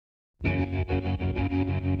And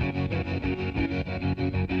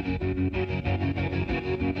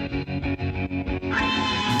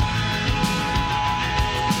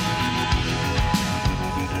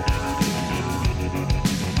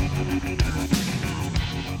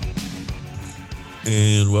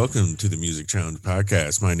welcome to the Music Challenge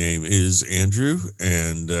Podcast. My name is Andrew,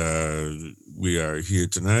 and we are here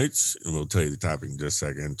tonight, and we'll tell you the topic in just a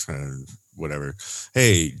second. Whatever.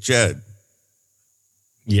 Hey, Jed.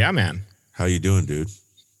 Yeah, man. How you doing, dude?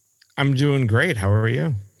 I'm doing great. How are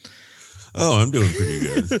you? Oh, I'm doing pretty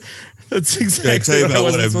good. That's exactly what I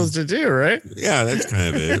was supposed to do, right? Yeah, that's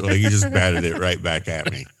kind of it. Like, you just batted it right back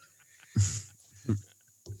at me.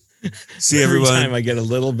 See, every everyone, time I get a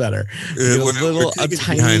little better, a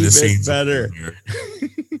tiny bit better.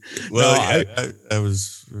 Well, no,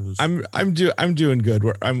 I'm doing good.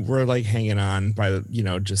 We're like hanging on by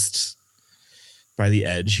the just by the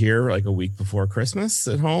edge here, like a week before Christmas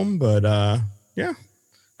at home. But yeah,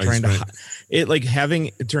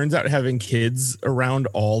 it turns out having kids around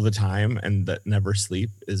all the time and that never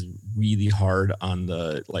sleep is really hard on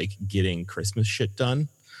the like getting Christmas shit done.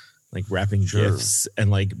 Like wrapping gifts and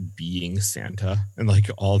like being Santa and like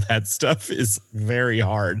all that stuff is very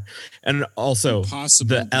hard. And also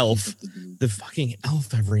the fucking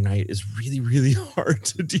elf every night is really, really hard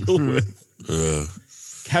to deal with.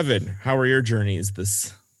 Kevin, how are your journeys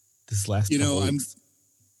this last couple weeks?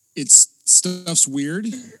 Stuff's weird.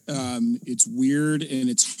 It's weird and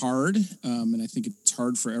it's hard. And I think it's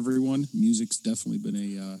hard for everyone. Music's definitely been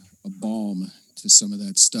a balm to some of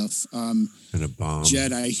that stuff. And a balm.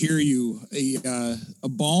 Jed, I hear you. A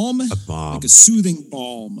balm? A balm. Like a soothing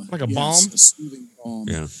balm. Like a balm? A soothing balm.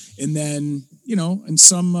 Yeah. And then,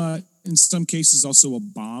 in some cases also a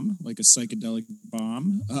bomb, like a psychedelic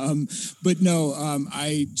bomb. But no,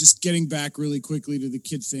 I just getting back really quickly to the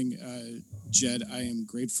kid thing, Jed, I am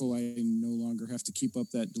grateful I no longer have to keep up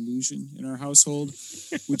that delusion in our household,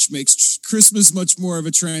 which makes Christmas much more of a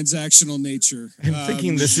transactional nature. I'm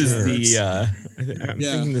thinking this is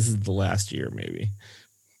thinking this is the last year, maybe.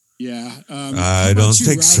 Yeah. I don't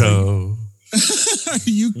think so. Are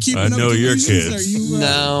you keeping up? I know your kids. Are you,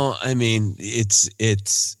 No, I mean it's at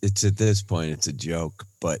this point it's a joke,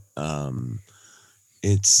 but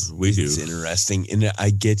it's interesting, and I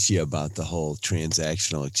get you about the whole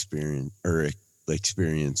transactional experience.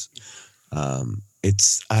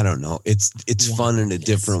 It's I don't know. It's fun in a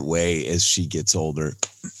different way as she gets older,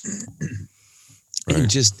 and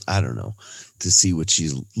just I don't know, to see what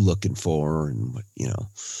she's looking for and what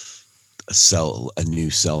a new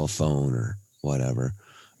cell phone or whatever.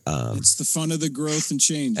 It's the fun of the growth and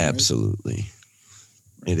change. Absolutely,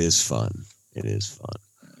 right? It is fun.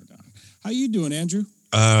 How you doing, Andrew?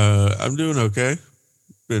 I'm doing okay.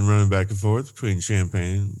 Been running back and forth between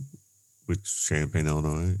Champaign,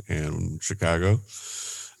 Illinois, and Chicago,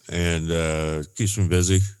 and keeps me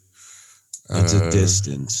busy. It's a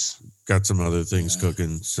distance. Got some other things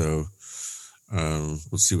cooking, so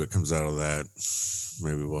we'll see what comes out of that.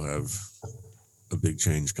 Maybe we'll have a big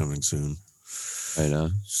change coming soon. I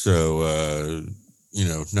know. So,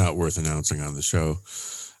 not worth announcing on the show.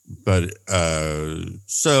 But, I'm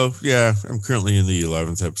currently in the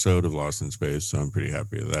 11th episode of Lost in Space, so I'm pretty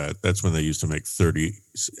happy with that. That's when they used to make 30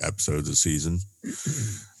 episodes a season.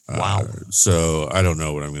 Wow. So I don't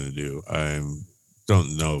know what I'm going to do. I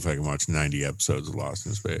don't know if I can watch 90 episodes of Lost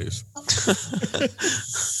in Space.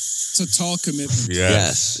 It's a tall commitment.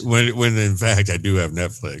 Yes. When in fact I do have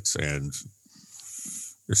Netflix and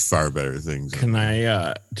there's far better things. Can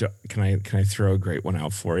I throw a great one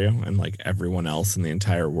out for you? And like everyone else in the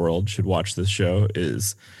entire world should watch this show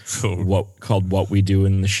is What We Do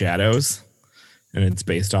in the Shadows, and it's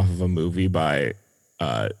based off of a movie by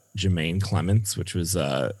Jermaine Clements, which was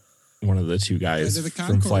one of the two guys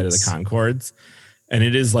from Flight of the Conchords. And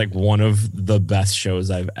it is like one of the best shows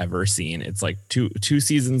I've ever seen. It's like two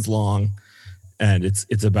seasons long, and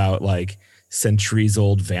it's about like centuries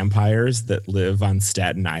old vampires that live on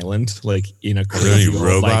Staten Island, like in a crazy old,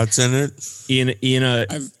 robots in it in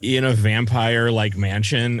a vampire like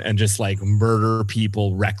mansion, and just like murder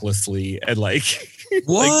people recklessly, and like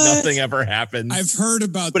like nothing ever happens. I've heard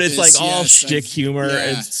about, but it's like all shtick humor.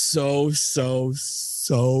 It's so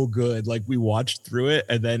good. Like we watched through it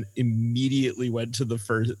and then immediately went to the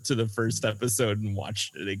first episode and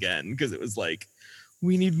watched it again because it was like,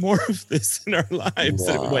 we need more of this in our lives.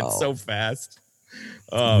 Wow. And it went so fast.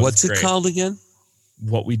 What's it called again?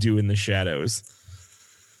 What We Do in the Shadows.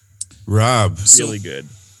 Rob. Really good.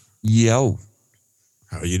 Yo.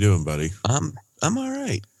 How you doing, buddy? I'm all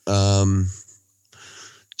right.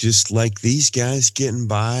 Just like these guys getting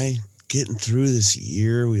through this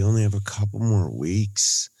year. We only have a couple more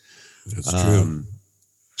weeks. That's true.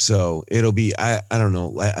 So it'll be, I don't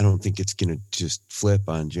know. I don't think it's going to just flip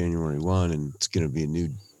on January 1 and it's going to be a new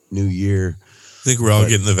year. I think we're all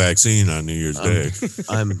getting the vaccine on New Year's Day.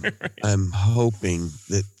 I'm hoping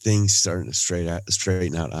that things starting to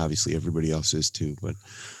straighten out. Obviously, everybody else is too, but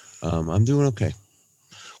I'm doing okay.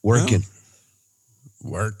 Working.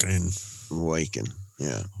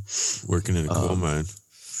 Yeah. Working in a coal mine.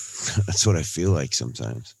 That's what I feel like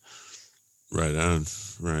sometimes. Right on.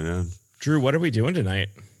 Drew, what are we doing tonight?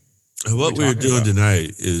 What we're doing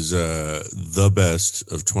tonight is the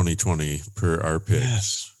best of 2020 per our picks.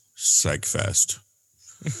 Yes. Psych Fest.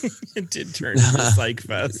 It did turn into Psych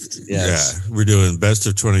Fest. Yes. Yeah, we're doing best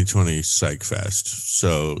of 2020 Psych Fest.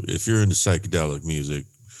 So if you're into psychedelic music,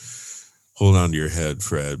 hold on to your head,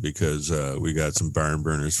 Fred, because we got some barn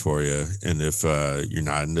burners for you. And if you're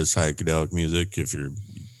not into psychedelic music, if you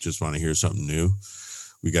just want to hear something new,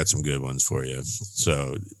 we got some good ones for you.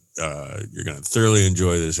 So you're going to thoroughly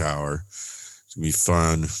enjoy this hour. It's going to be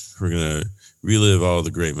fun. We're going to relive all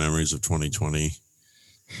the great memories of 2020.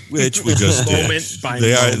 Which we just did.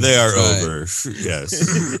 They are over.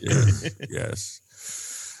 Yes.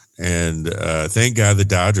 And thank God the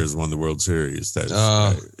Dodgers won the World Series. That's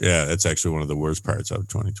actually one of the worst parts of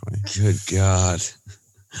 2020. Good God.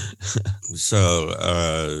 So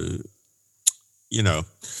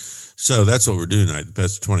so that's what we're doing tonight, the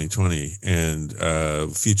best of 2020. And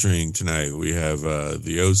featuring tonight, we have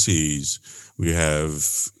the OCs. We have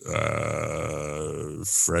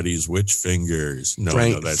Freddie's Witch Fingers. No,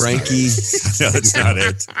 that's Frankie. No, it's not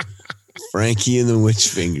it. Frankie and the Witch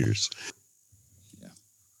Fingers. Yeah.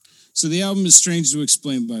 So the album is Strange to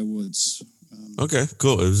Explain by Woods. Okay,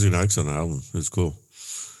 cool. It was an excellent album. It was cool.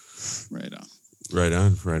 Right on. I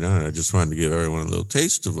just wanted to give everyone a little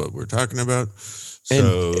taste of what we're talking about.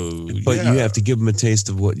 But you have to give them a taste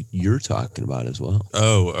of what you're talking about as well.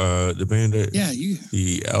 Oh, the band.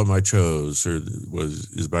 The album I chose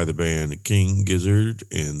is by the band King Gizzard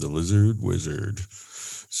and the Lizard Wizard.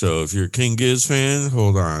 So if you're a King Giz fan,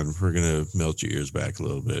 hold on. We're gonna melt your ears back a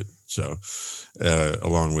little bit. So,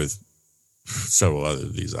 along with several other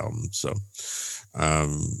of these albums. So,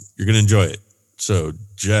 you're gonna enjoy it. So,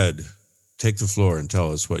 Jed, take the floor and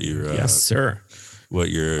tell us what you're. Yes, sir. What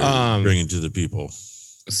you're bringing to the people.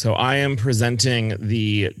 So I am presenting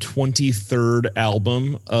the 23rd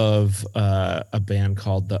album of a band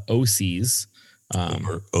called the OCs.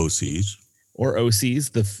 Or OCs. Or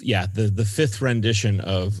OCs. The fifth rendition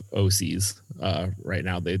of OCs. Right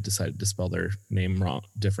now they've decided to spell their name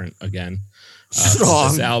different again.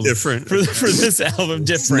 Wrong. Different. For this album,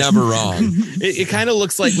 different. It's never wrong. It kind of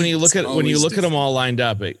looks like when you look at them all lined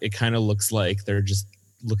up, it kind of looks like they're just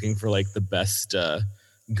looking for like the best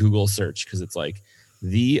Google search, because it's like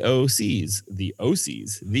the OCs,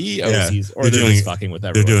 or they're just fucking with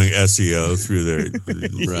everyone. They're doing SEO through their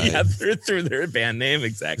right. Yeah, through their band name,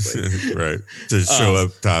 exactly. Right, to show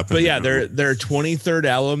up top. But yeah, their 23rd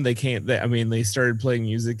album. They started playing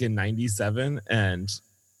music in '97, and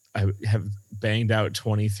I have banged out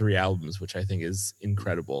 23 albums, which I think is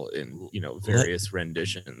incredible in various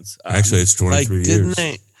renditions. Actually, it's 23 years.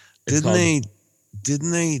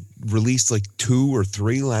 Didn't they release like 2 or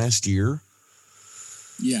 3 last year?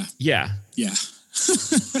 Yeah. Yes,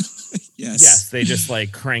 they just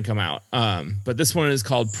like crank them out. But this one is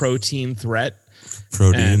called Protein Threat.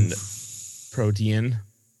 Protein. Protein.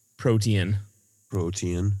 I don't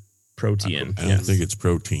think it's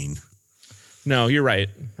protein. No, you're right.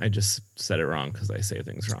 I just said it wrong because I say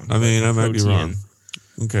things wrong. I might be wrong.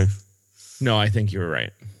 Okay. No, I think you were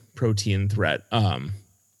right. Protein Threat.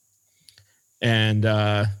 And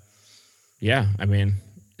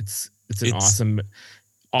it's an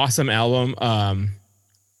awesome album.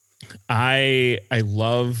 I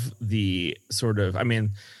love the sort of,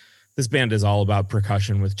 this band is all about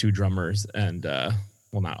percussion with 2 drummers, and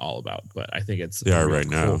not all about, but I think it's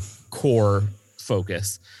core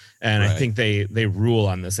focus. And right. I think they rule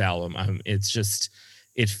on this album. It's just,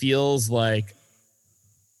 it feels like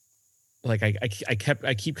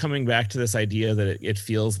I keep coming back to this idea that it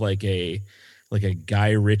feels like a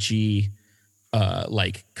Guy Ritchie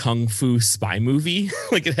like kung fu spy movie.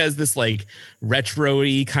 Like it has this like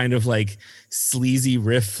retro-y kind of like sleazy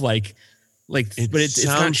riff, but it's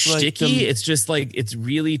not sticky. It's just like it's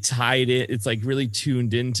really tied in. It's like really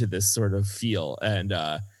tuned into this sort of feel, and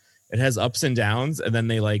it has ups and downs, and then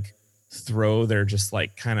they like throw their just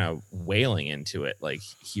like kind of wailing into it, like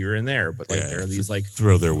here and there. But like there are these like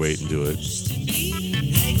throw their weight into it.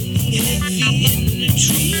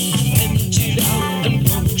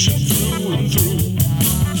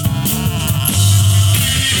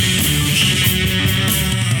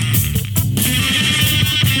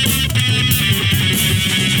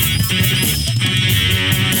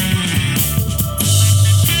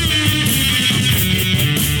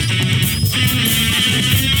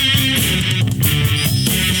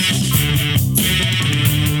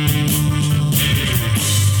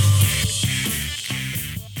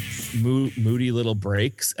 little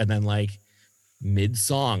breaks, and then like mid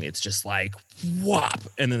song, it's just like whop,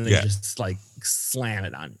 and then they just like slam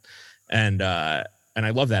it on, and I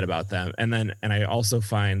love that about them. And I also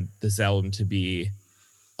find this album to be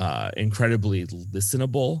incredibly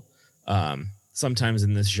listenable. Sometimes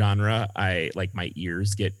in this genre, my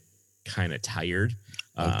ears get kind of tired.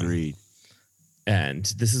 Agreed. And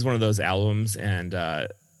this is one of those albums, and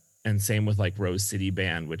same with like Rose City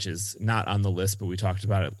Band, which is not on the list, but we talked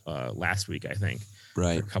about it last week, I think,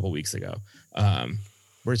 right, or a couple weeks ago,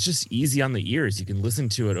 where it's just easy on the ears. You can listen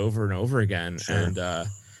to it over and over again. Sure. And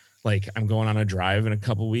like I'm going on a drive in a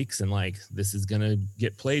couple weeks, and like this is gonna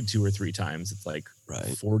get played 2 or 3 times. It's like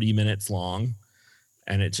 40 minutes long,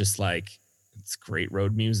 and it's just like it's great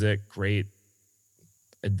road music, great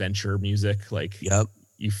adventure music. Like, yep,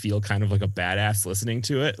 you feel kind of like a badass listening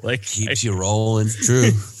to it. Like, keeps you rolling.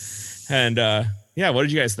 True. And yeah, what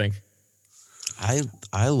did you guys think?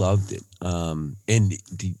 I loved it. And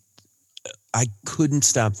I couldn't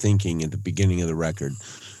stop thinking at the beginning of the record,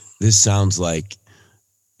 this sounds like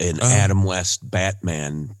an Adam West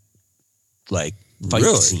Batman like fight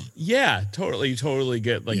scene. Yeah, totally. You totally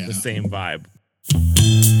get like the same vibe.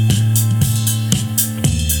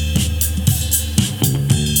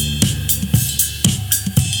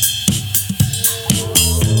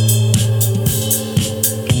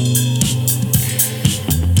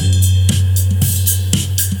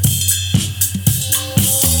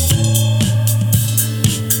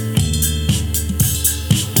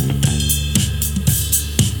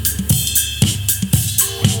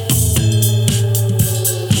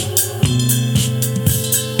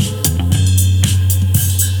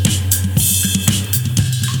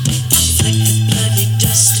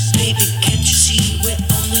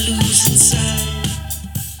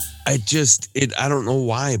 I don't know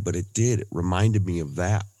why, but it did. It reminded me of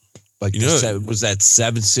that. Like, it was that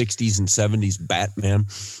 60s and 70s Batman.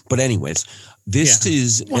 But anyways, this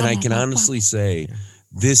is, and I can honestly say,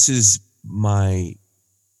 this is the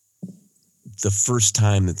first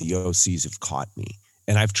time that the OCs have caught me.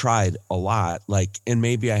 And I've tried a lot, like, and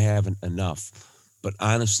maybe I haven't enough, but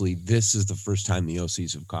honestly, this is the first time the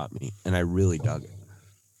OCs have caught me, and I really dug it.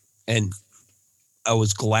 And I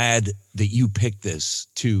was glad that you picked this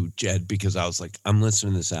too, Jed, because I was like, I'm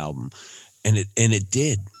listening to this album, and it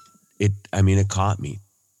did. It caught me.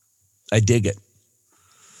 I dig it.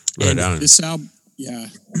 Right on. This album,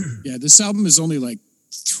 this album is only like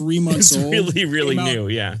 3 months old. It's really new.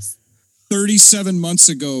 Yes. 37 months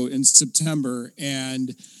ago in September,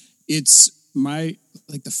 and it's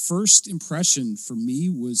the first impression for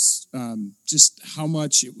me was just how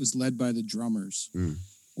much it was led by the drummers.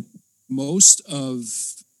 Most of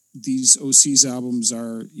these OCs albums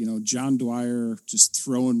are, John Dwyer just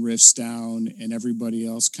throwing riffs down and everybody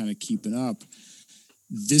else kind of keeping up.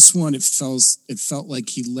 This one, it felt like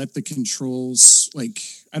he let the controls, like,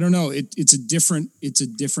 I don't know, it's a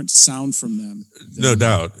different sound from them. No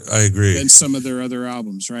doubt. I agree. Than some of their other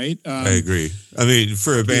albums, right? I agree. I mean,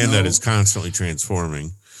 for a band that is constantly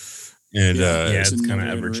transforming. And it's kind of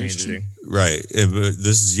ever changing, right? But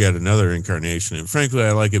this is yet another incarnation, and frankly,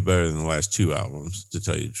 I like it better than the last 2 albums, to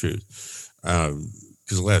tell you the truth.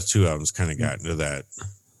 Because the last 2 albums kind of got into that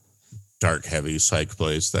dark, heavy psych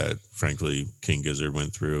place that, frankly, King Gizzard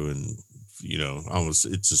went through, and almost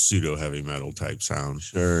it's a pseudo heavy metal type sound,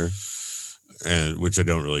 sure, and which I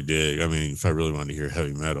don't really dig. I mean, if I really wanted to hear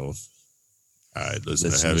heavy metal, I'd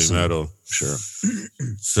listen to heavy metal, sure.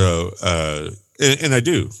 So. And I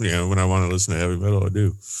do, when I want to listen to heavy metal, I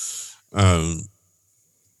do.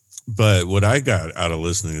 But what I got out of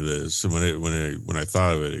listening to this, and when I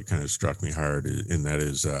thought of it, it kind of struck me hard, and that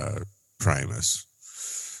is Primus.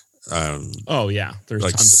 There's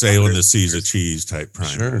like Sailing the Seas of Cheese type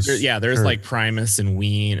Primus. Sure. There's like Primus and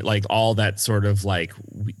Ween, like all that sort of like.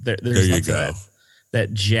 There's there you go.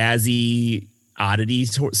 That jazzy oddity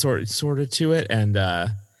sort of to it, and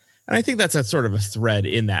I think that's a sort of a thread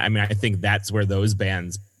in that. I mean, I think that's where those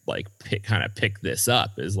bands like pick this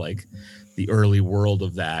up, is like the early world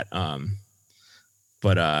of that.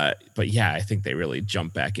 But yeah, I think they really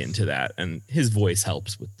jump back into that, and his voice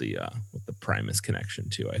helps with the Primus connection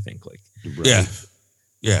too. I think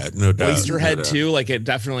no doubt. Oysterhead too, like it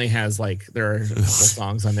definitely has like there are a couple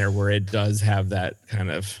songs on there where it does have that kind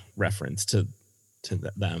of reference to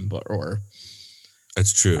them,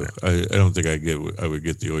 That's true. I don't think I would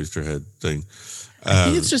get the Oysterhead thing. I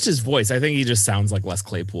think it's just his voice. I think he just sounds like Les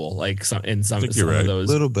Claypool, like some of those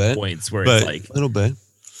little bit points where it's like a little bit.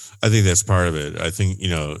 I think that's part of it. I think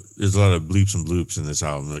there's a lot of bleeps and bloops in this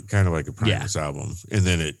album, kind of like a Primus album, and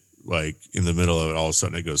then it like in the middle of it, all of a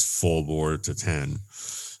sudden it goes full bore to 10,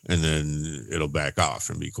 and then it'll back off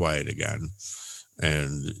and be quiet again.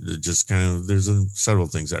 And it just kind of, there's several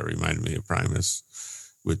things that remind me of Primus,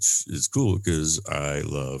 which is cool because I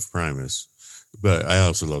love Primus, but I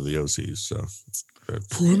also love the OCs. So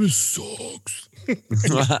Primus sucks.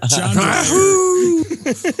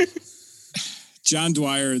 John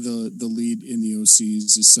Dwyer, the lead in the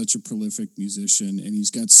OCs, is such a prolific musician, and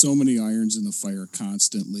he's got so many irons in the fire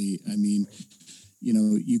constantly. I mean, you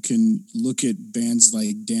know, you can look at bands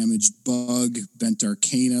like Damaged Bug, Bent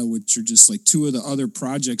Arcana, which are just like two of the other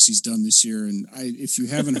projects he's done this year. And if you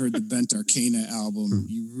haven't heard the Bent Arcana album,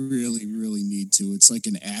 you really, really need to. It's like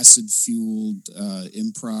an acid-fueled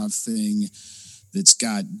improv thing that's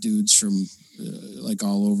got dudes from like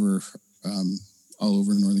all over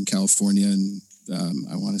Northern California, and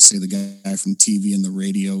I want to say the guy from TV and the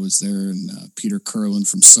radio is there, and Peter Curlin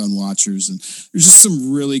from Sun Watchers, and there's just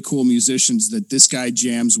some really cool musicians that this guy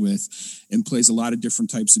jams with and plays a lot of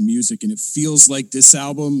different types of music. And it feels like this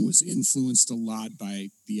album was influenced a lot by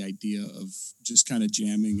the idea of just kind of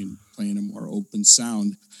jamming and playing a more open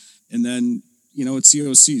sound. And then, you know, it's the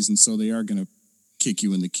OCs, and so they are going to kick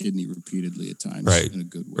you in the kidney repeatedly at times, right, in a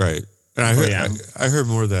good way. Right. And I heard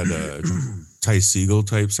more of that Ty Segall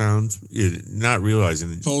type sound, not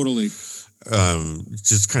realizing it. Totally.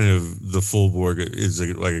 Just kind of the full board is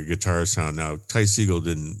like a guitar sound. Now, Ty Segall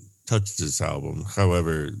didn't touch this album.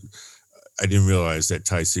 However, I didn't realize that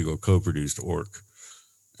Ty Segall co-produced Orc.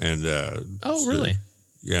 And really?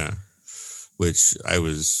 Yeah. Which I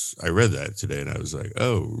read that today, and I was like,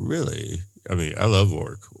 oh, really? I mean, I love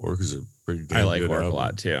Orc. Orc is a pretty damn I like good Orc album. a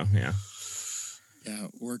lot too. Yeah. Yeah,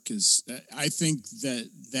 Orc is. I think that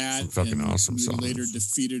some fucking and awesome songs. Mutilator,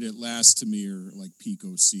 Defeated at Last to me are like peak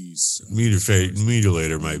OCs.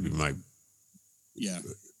 Mutilator might be my. Yeah,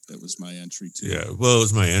 that was my entry too. Yeah, well, it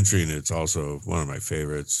was my entry, and it's also one of my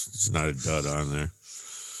favorites. It's not a dud on there.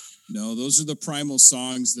 No, those are the primal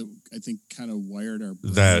songs that I think kind of wired our.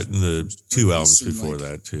 That and the two albums before like,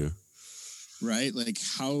 that too. Right, like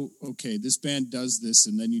how this band does this,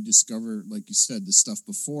 and then you discover, like you said, the stuff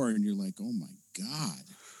before, and you're like, oh my god,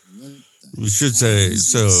 what the We should say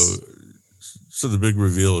so. So the big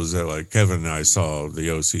reveal is that like Kevin and I saw the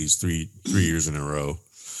OCs three years in a row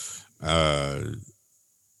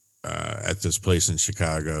at this place in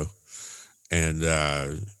Chicago, and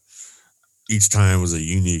each time was a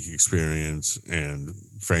unique experience. And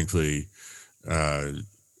frankly, the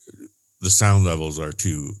sound levels are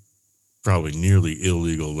to probably nearly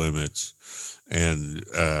illegal limits, and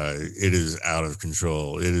it is out of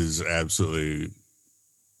control. It is absolutely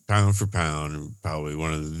pound for pound, probably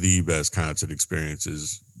one of the best concert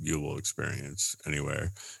experiences you will experience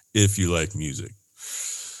anywhere if you like music.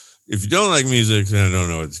 If you don't like music, then I don't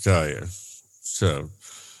know what to tell you. So,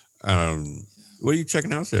 what are you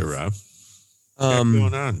checking out there, Rob? What's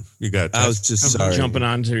going on? You got? I was just jumping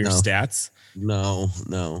onto your stats. No,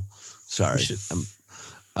 sorry.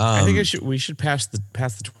 I think we should pass the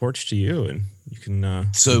torch to you, and you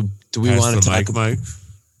can. So, do we want to talk, Mike?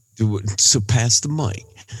 So pass the mic.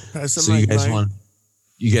 Pass the so mic,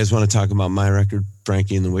 you guys want to talk about my record,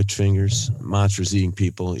 Frankie and the Witch Fingers, Monsters Eating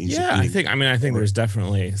People? I think there's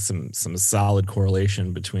definitely some solid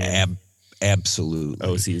correlation between absolutely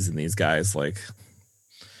OCs and these guys. Like,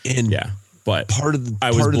 and but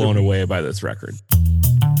I was blown away by this record.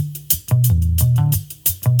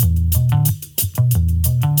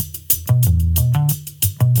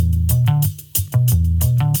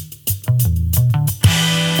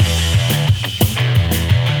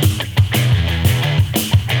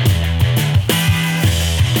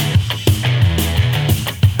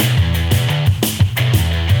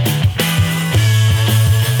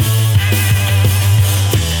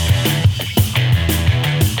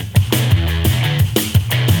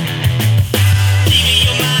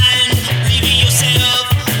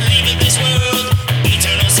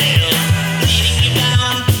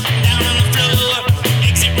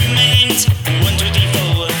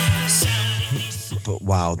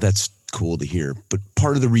 That's cool to hear. But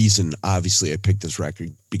part of the reason, obviously, I picked this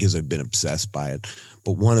record because I've been obsessed by it.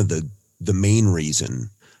 But one of the main reason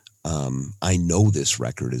I know this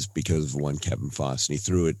record is because of one Kevin Foss, and he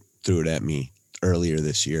threw it at me earlier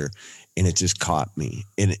this year, and it just caught me.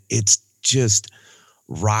 And it's just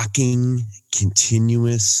rocking,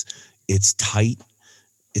 continuous. It's tight.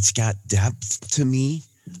 It's got depth to me,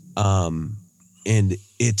 and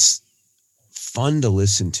it's fun to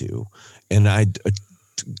listen to. And a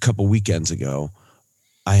couple weekends ago,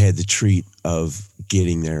 I had the treat of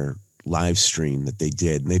getting their live stream that they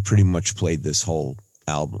did, and they pretty much played this whole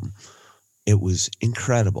album. It was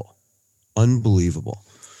incredible, unbelievable,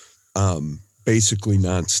 basically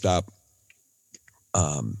nonstop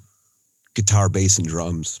guitar, bass, and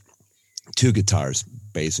drums 2 guitars,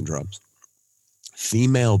 bass and drums.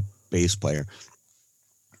 Female bass player,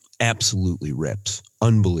 absolutely rips,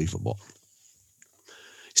 unbelievable.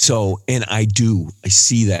 So, and I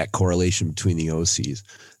see that correlation between the OCs.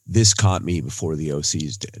 This caught me before the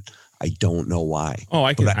OCs did. I don't know why. Oh,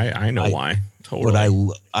 I know why. Totally. But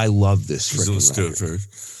I love this freaking record. First.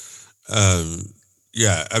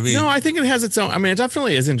 Yeah, I mean, no, I think it has its own. I mean, it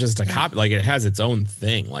definitely isn't just a copy. Like, it has its own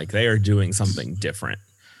thing. Like, they are doing something different.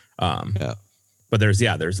 Yeah. But there's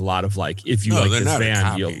a lot of like, if you like this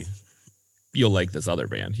band, you'll like this other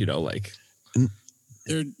band. You know, like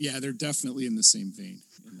they're definitely in the same vein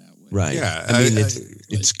in that way. Right. Yeah, I mean,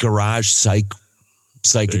 it's garage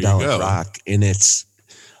psychedelic rock, and it's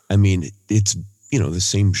the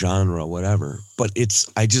same genre, whatever. But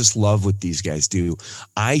I just love what these guys do.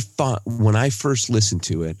 I thought when I first listened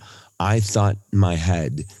to it, I thought in my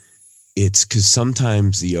head, it's because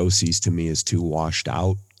sometimes the OCs to me is too washed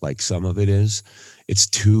out. Like some of it is, it's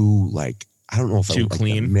too like, I don't know if too I like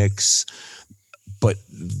clean the mix. But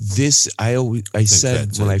this, I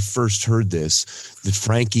said when I first heard this, that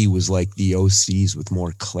Frankie was like the OCs with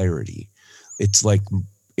more clarity. It's like,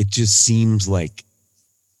 it just seems like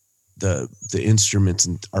the instruments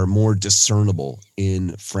are more discernible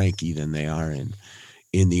in Frankie than they are in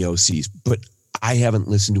the OCs. But I haven't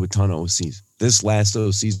listened to a ton of OCs. This last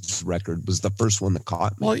OCs record was the first one that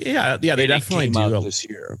caught me. Well, yeah, they definitely do this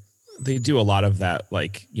year. They do a lot of that,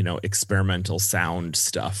 like, experimental sound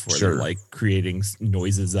stuff where they're like creating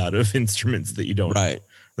noises out of instruments that you don't,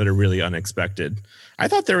 that are really unexpected. I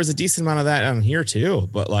thought there was a decent amount of that on here too,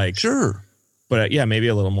 but like, but yeah, maybe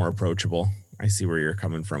a little more approachable. I see where you're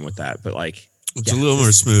coming from with that, but like, it's a little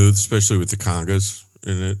more smooth, especially with the congas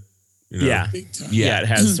in it. Yeah, it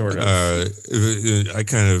has sort of. I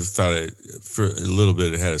kind of thought it for a little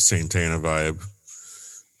bit. It had a Santana vibe.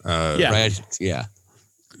 Yeah.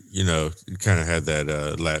 It kind of had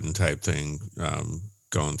that Latin type thing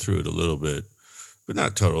going through it a little bit, but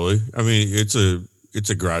not totally. I mean, it's a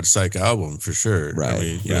garage psych album for sure. Right. I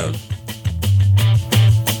mean,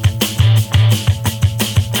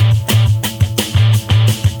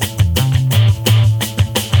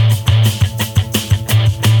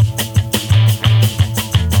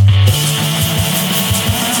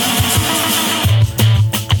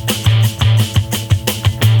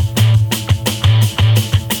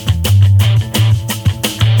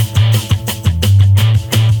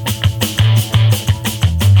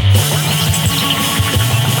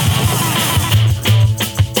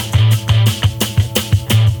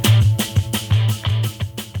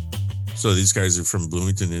 So these guys are from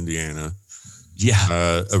Bloomington, Indiana.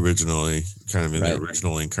 Yeah. Originally, kind of in their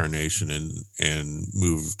original incarnation, and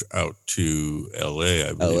moved out to LA,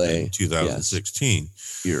 I believe, in 2016.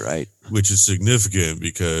 Yes. You're right. Which is significant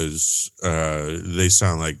because they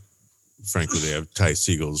sound like, frankly, they have Ty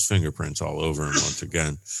Seagal's fingerprints all over them once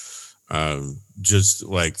again. Just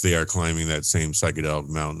like they are climbing that same psychedelic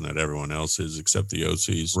mountain that everyone else is, except the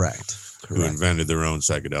OCs. Right. Who invented their own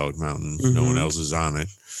psychedelic mountain. Mm-hmm. No one else is on it.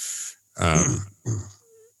 That's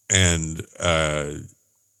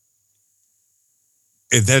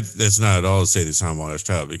not at all to say this album washed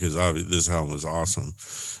out, because obviously this album was awesome.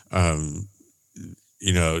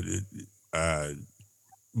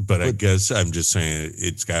 But I guess I'm just saying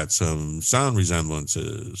it's got some sound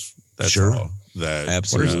resemblances. That's all. That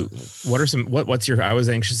absolutely. What's your? I was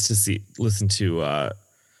anxious to listen to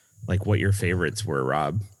like what your favorites were,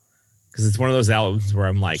 Rob, because it's one of those albums where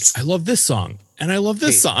I'm like, I love this song and I love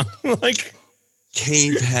this song, like.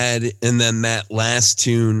 Cavehead, and then that last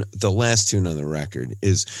tune, the last tune on the record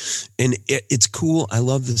is, and it's cool. I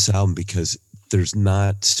love this album because there's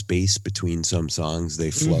not space between some songs.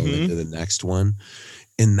 They flow into the next one.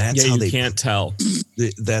 And that's how they can't tell.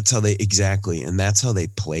 That's how they exactly. And that's how they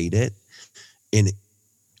played it. And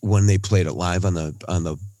when they played it live on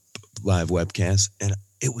the live webcast, and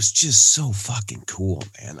it was just so fucking cool,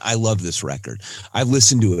 man. I love this record. I've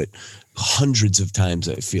listened to it hundreds of times,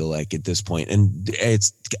 I feel like, at this point. And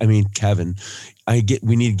Kevin,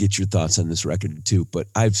 we need to get your thoughts on this record too, but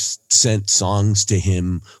I've sent songs to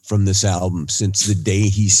him from this album since the day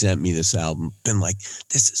he sent me this album. Been like,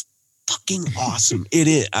 this is fucking awesome. It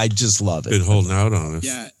is. I just love it. Been holding out on us.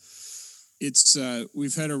 Yeah. It's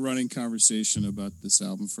we've had a running conversation about this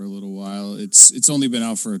album for a little while. It's only been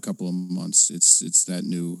out for a couple of months. It's that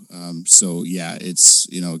new. So yeah, it's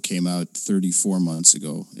it came out 34 months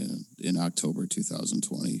ago in October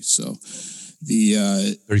 2020. So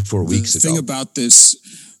the 34 weeks ago. The thing about this.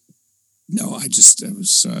 No,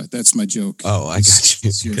 that's my joke. Oh, I got you.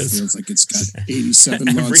 This year feels like it's got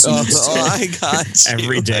 87 months. I got you.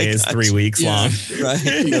 Every day is 3 weeks long.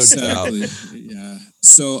 Right. Exactly. Yeah.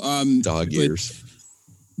 So, Dog ears.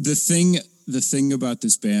 The thing about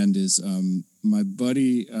this band is my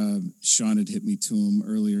buddy Sean had hit me to him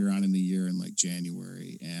earlier on in the year in like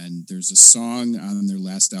January, and there's a song on their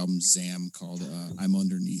last album, Zam, called I'm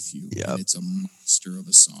Underneath You. Yep. And it's a monster of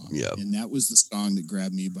a song. Yep. And that was the song that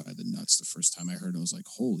grabbed me by the nuts the first time I heard it. I was like,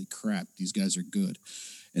 holy crap, these guys are good.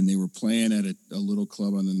 And they were playing at a little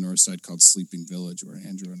club on the north side called Sleeping Village, where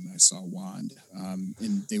Andrew and I saw Wand.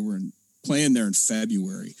 And they were playing there in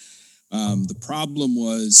February. The problem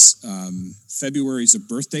was February is a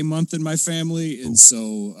birthday month in my family, and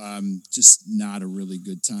so just not a really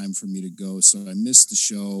good time for me to go. So I missed the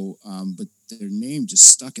show, but their name just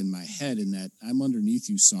stuck in my head, and that I'm Underneath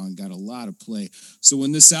You song got a lot of play. So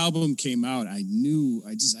when this album came out, I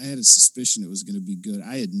had a suspicion it was going to be good.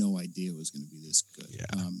 I had no idea it was going to be this good.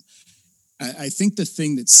 Yeah. I think the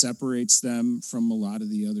thing that separates them from a lot of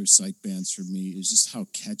the other psych bands for me is just how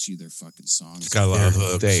catchy their fucking songs Got a lot of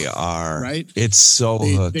hooks. They are. Right? It's so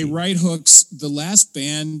hooky. They write hooks. The last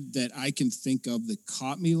band that I can think of that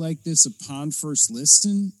caught me like this upon first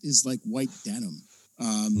listen is like White Denim.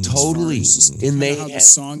 Totally. And how the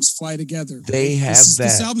songs fly together. They have that.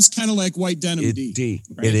 This album's kind of like White Denim D.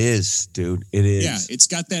 Right? It is, dude. It is. Yeah, it's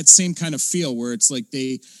got that same kind of feel where it's like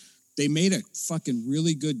they made a fucking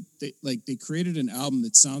really good, they created an album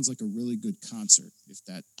that sounds like a really good concert, if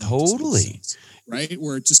that totally sense, right?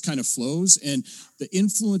 Where it just kind of flows, and the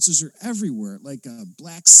influences are everywhere. Like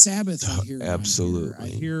Black Sabbath, I hear. Absolutely. I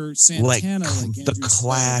hear Santana, like the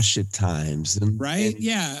Clash at times, right?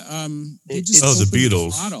 Yeah. They just the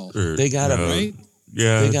Beatles. They got right?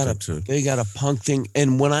 Yeah, they got a punk thing,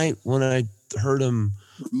 and when I heard them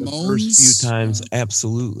the first few times,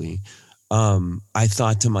 absolutely. I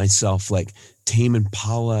thought to myself, like, Tame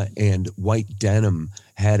Impala and White Denim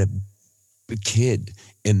had a kid,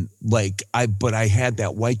 and like I had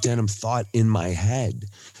that White Denim thought in my head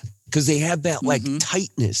because they have that like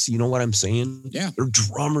tightness. You know what I'm saying? Yeah. Their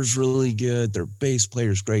drummer's really good. Their bass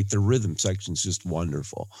player's great. Their rhythm section's just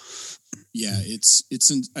wonderful. Yeah,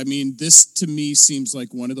 I mean, this to me seems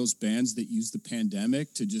like one of those bands that used the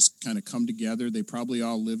pandemic to just kind of come together. They probably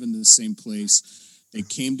all live in the same place. They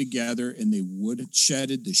came together and they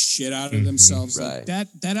woodshedded the shit out of themselves. Right. Like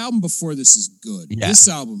that album before this is good. Yeah. This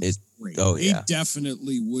album is great. Oh, they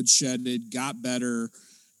definitely woodshedded, got better,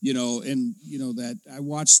 and that I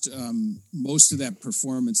watched most of that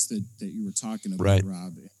performance that you were talking about, right.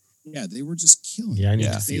 Rob. Yeah, they were just killing. Yeah, I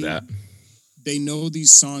need to see that. They know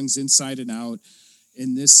these songs inside and out.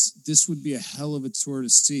 And this would be a hell of a tour to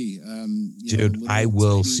see. Dude, I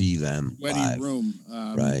will see them Sweaty live. Room.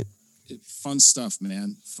 Right. Fun stuff,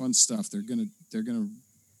 man. Fun stuff. They're gonna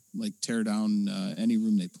like tear down any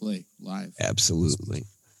room they play live. Absolutely.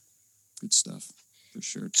 Good stuff for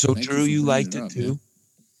sure. So Thank Drew, you liked it too? Man.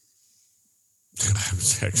 I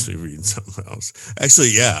was actually reading something else.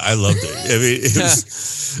 Actually, yeah, I loved it. I mean,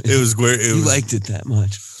 it was great. You liked it that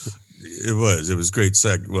much. It was great.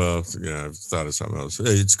 I've thought of something else.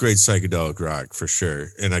 It's great psychedelic rock for sure,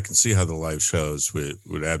 and I can see how the live shows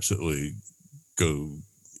would absolutely go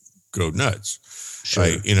nuts. Sure.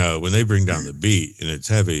 Like, when they bring down the beat and it's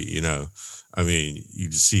heavy, I mean, you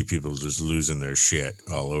just see people just losing their shit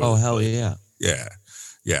all over. Oh, hell yeah. Yeah.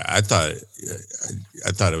 I thought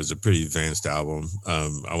it was a pretty advanced album.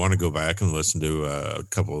 I want to go back and listen to a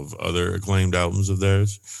couple of other acclaimed albums of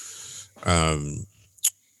theirs, of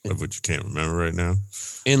which you can't remember right now.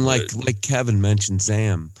 And like Kevin mentioned,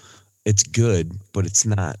 Zam, it's good, but it's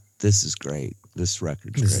not. This is great. This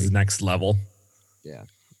record's This great. is next level. Yeah.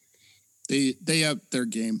 They up their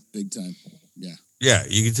game big time. Yeah. Yeah,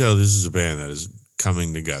 you can tell this is a band that is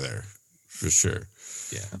coming together for sure.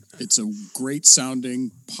 Yeah. It's a great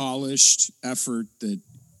sounding, polished effort that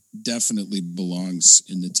definitely belongs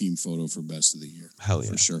in the team photo for best of the year. Hell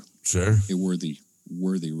yeah. For sure. Sure. A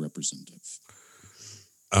worthy representative.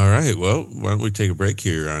 All right. Well, why don't we take a break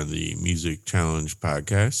here on the Music Challenge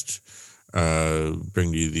podcast?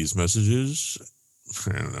 Bring you these messages.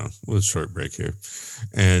 I don't know. We'll a short break here.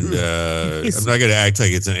 And I'm not going to act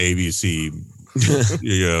like it's an ABC,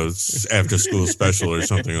 after school special or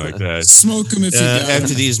something like that. Smoke them if you got after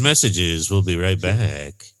them. these messages, we'll be right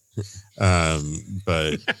back.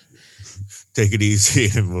 But take it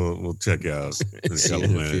easy and we'll check you out in a couple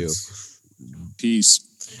minutes. Peace.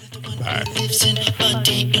 Bye. Lives in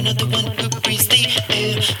body, you're not the one who breathes the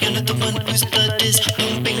air. You're not the one whose blood is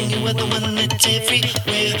pumping. You are the one that's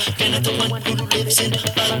everywhere. You're not the one who lives in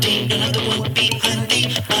body. You're not the one behind the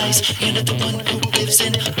eyes. You're not the one who lives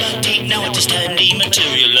in body. Now I just had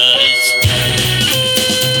dematerialized.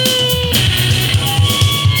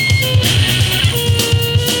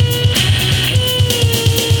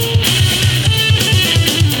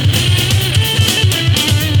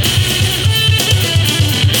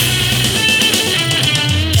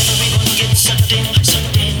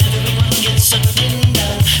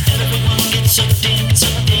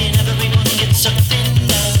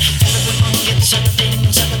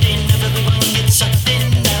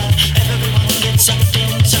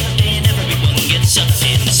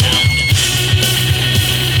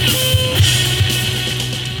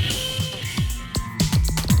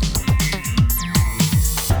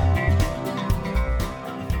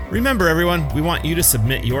 Remember, everyone, we want you to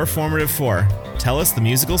submit your formative 4. Tell us the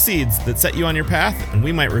musical seeds that set you on your path, and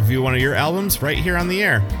we might review one of your albums right here on the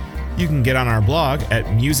air. You can get on our blog at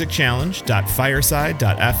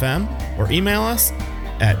musicchallenge.fireside.fm or email us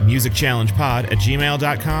at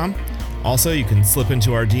musicchallengepod@gmail.com. Also, you can slip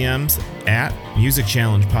into our DMs at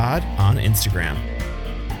musicchallengepod on Instagram.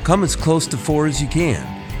 Come as close to 4 as you can,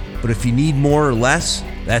 but if you need more or less,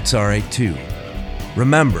 that's all right too.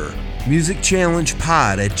 Remember,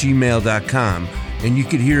 musicchallengepod@gmail.com, and you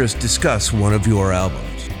could hear us discuss one of your albums.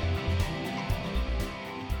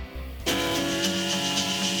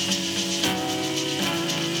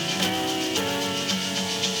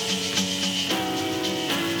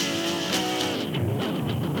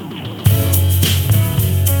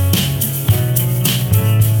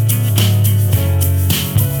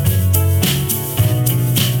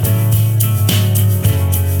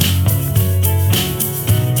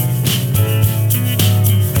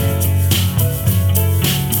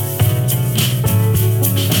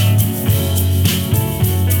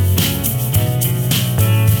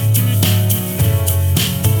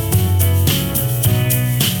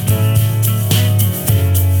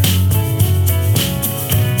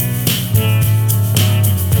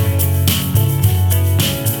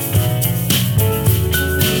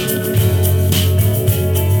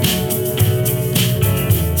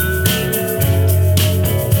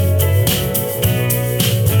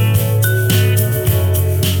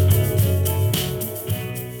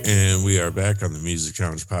 Back on the Music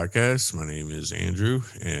Challenge podcast. My name is Andrew,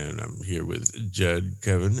 and I'm here with Jed,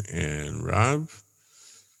 Kevin, and Rob.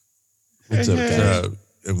 What's up, guys?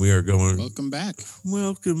 And we are going. Welcome back.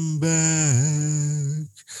 Welcome back.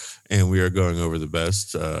 And we are going over the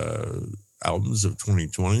best albums of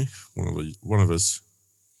 2020.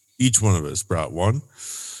 Each one of us brought one.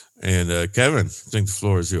 And Kevin, I think the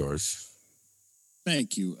floor is yours.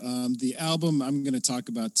 Thank you. The album I'm going to talk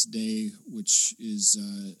about today, which is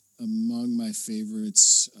among my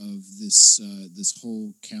favorites of this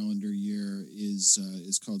whole calendar year, is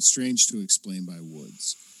called "Strange to Explain" by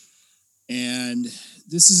Woods. And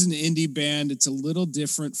this is an indie band. It's a little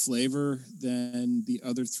different flavor than the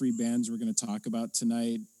other 3 bands we're going to talk about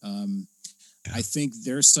tonight. I think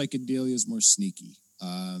their psychedelia is more sneaky.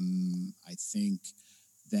 I think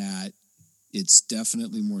that it's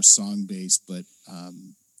definitely more song based, but I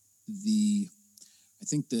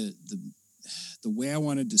think the way I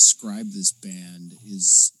want to describe this band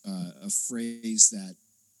is a phrase that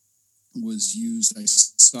was used. I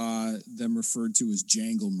saw them referred to as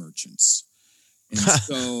jangle merchants. And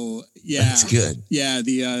so, yeah, that's good. Yeah.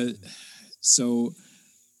 So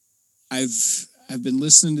I've been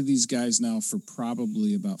listening to these guys now for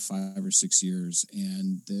probably about 5 or 6 years,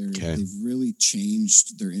 and they've really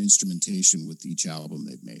changed their instrumentation with each album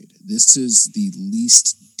they've made. This is the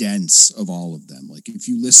least dense of all of them. Like, if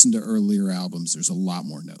you listen to earlier albums, there's a lot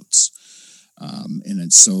more notes.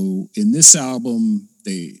 And so in this album,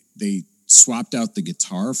 they swapped out the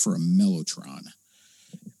guitar for a mellotron,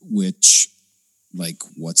 which, like,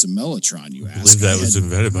 what's a mellotron, you ask? I believe that was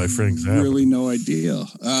invented by Frank Zappa. Really no idea.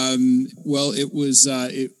 Well, it was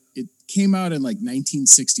it came out in like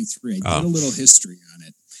 1963. I did a little history on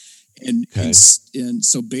it. And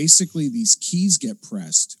so basically these keys get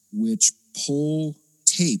pressed, which pull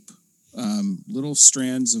tape, little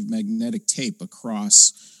strands of magnetic tape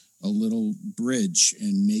across a little bridge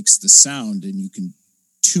and makes the sound, and you can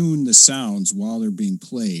tune the sounds while they're being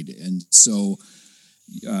played. And so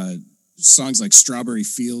songs like Strawberry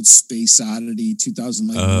Fields, Space Oddity, 2000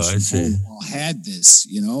 Light all had this,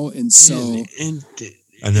 and so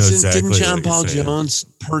I know exactly. Didn't John Paul Jones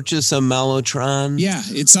purchase a mellotron? Yeah,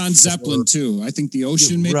 it's on Zeppelin too. I think the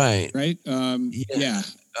Ocean made right. Yeah.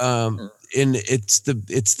 And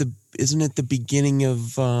isn't it the beginning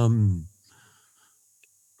of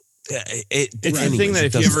it's the thing that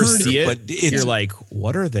if you ever see it, you're like,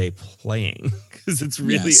 what are they playing? Because it's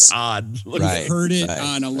really odd. I've heard it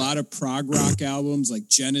on a lot of prog rock albums like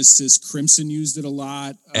Genesis. Crimson used it a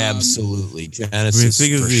lot. Absolutely. Genesis.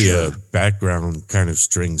 Think of the background kind of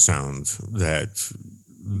string sound that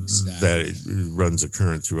runs a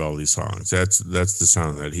current through all these songs. That's the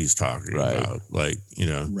sound that he's talking about. Like,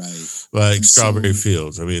 like Strawberry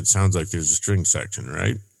Fields. I mean, it sounds like there's a string section,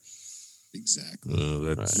 right? Exactly.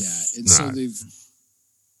 And so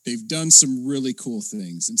they've done some really cool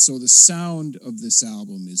things. And so the sound of this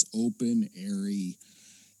album is open, airy,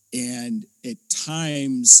 and at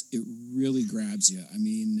times it really grabs you. I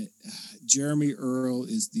mean, Jeremy Earl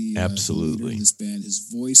is the leader of this band. His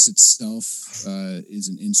voice itself is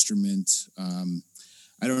an instrument.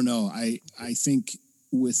 I don't know. I think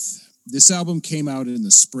with this album came out in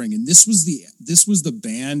the spring, and this was the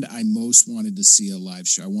band I most wanted to see a live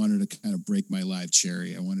show. I wanted to kind of break my live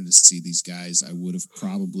cherry. I wanted to see these guys. I would have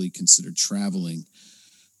probably considered traveling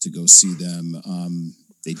to go see them.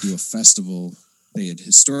 They do a festival. They had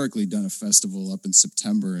historically done a festival up in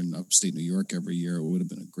September in upstate New York every year. It would have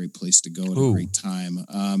been a great place to go at a great time.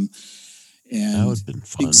 And that would have been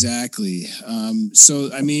fun. Exactly.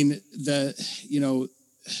 So, I mean,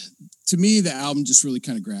 to me, the album just really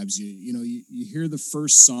kind of grabs you. You know, you hear the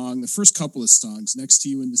first song, the first couple of songs, Next to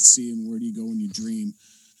You in the Sea and Where Do You Go When You Dream.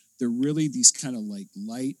 They're really these kind of like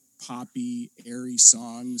light, poppy, airy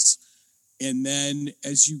songs. And then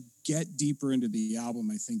as you get deeper into the album,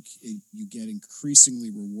 I think you get increasingly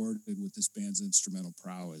rewarded with this band's instrumental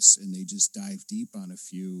prowess, and they just dive deep on a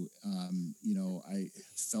few. I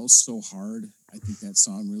Fell So Hard. I think that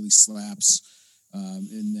song really slaps.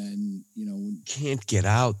 And then, Can't Get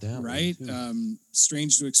Out, that right?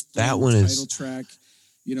 Strange to Explain, that one title track.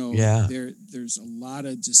 There's a lot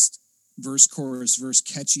of just verse, chorus, verse,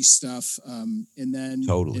 catchy stuff. And then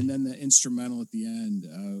the instrumental at the end,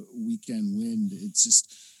 Weekend Wind. It's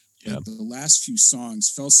just like the last few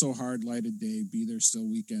songs, Fell So Hard, Light of Day, Be There Still,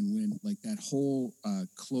 Weekend Wind, like that whole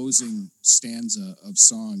closing stanza of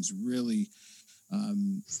songs really,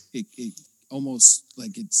 it almost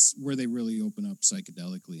like it's where they really open up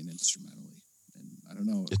psychedelically and instrumentally. And I don't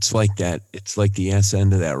know. It's like that. It's like the S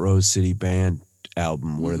end of that Rose City Band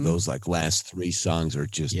album where those like last three songs are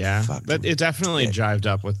just but it definitely jived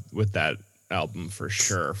up with that album for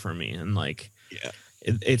sure for me. And like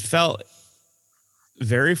it felt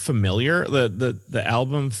very familiar. The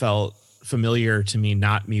album felt familiar to me,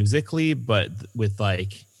 not musically, but with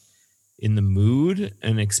like in the mood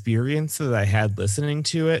and experience that I had listening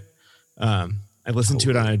to it. I listened to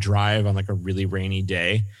it on a drive on like a really rainy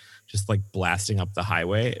day, just like blasting up the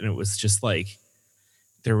highway. And it was just like,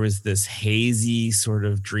 there was this hazy sort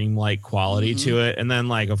of dreamlike quality to it. And then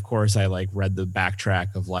like, of course I like read the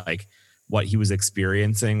backtrack of like what he was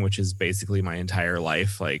experiencing, which is basically my entire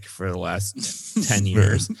life, like for the last 10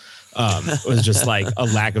 years. It was just like a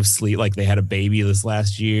lack of sleep. Like they had a baby this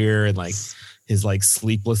last year and like his like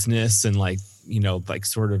sleeplessness and like, like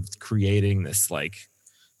sort of creating this like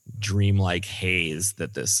dreamlike haze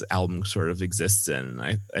that this album sort of exists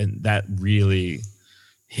in. And that really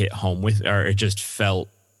hit home with, or it just felt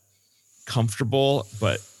comfortable,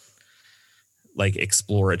 but like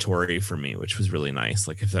exploratory for me, which was really nice.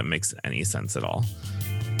 Like if that makes any sense at all.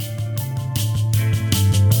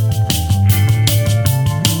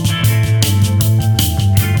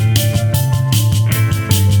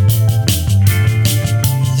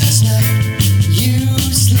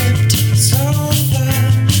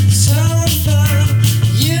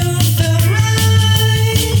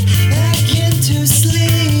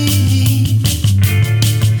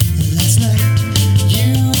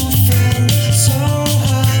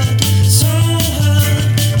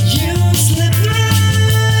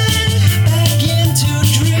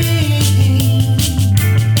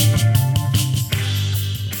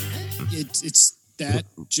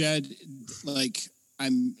 Jed, like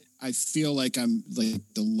I feel like I'm like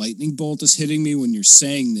the lightning bolt is hitting me when you're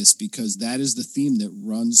saying this, because that is the theme that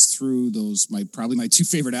runs through those, probably my two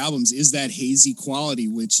favorite albums, is that hazy quality,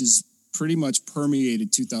 which is pretty much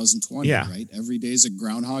permeated 2020, right? Every day is a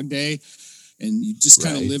Groundhog Day, and you just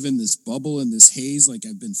kind of live in this bubble and this haze. Like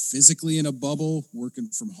I've been physically in a bubble working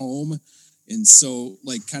from home. And so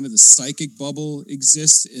like kind of the psychic bubble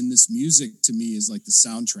exists, and this music to me is like the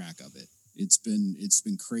soundtrack of it. It's been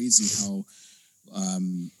crazy how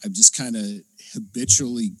I've just kind of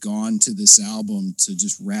habitually gone to this album to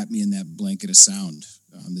just wrap me in that blanket of sound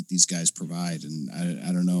that these guys provide. And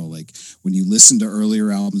I don't know, like when you listen to earlier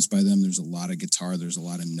albums by them, there's a lot of guitar, there's a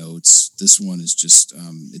lot of notes. This one is just,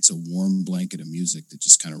 it's a warm blanket of music that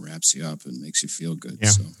just kind of wraps you up and makes you feel good. Yeah.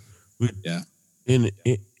 So, And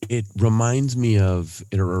it reminded me of,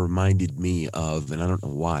 and I don't know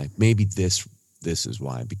why, maybe this is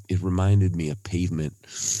why. It reminded me of Pavement,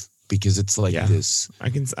 because it's like this. I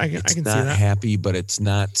can it's see not that. happy, but it's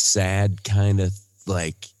not sad. Kind of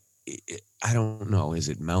like I don't know. Is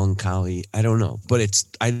it melancholy? I don't know, but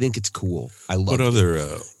I think it's cool. I love. What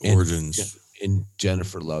other origins? And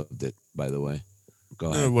Jennifer loved it, by the way.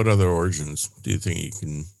 Go ahead. What other origins do you think you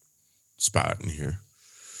can spot in here?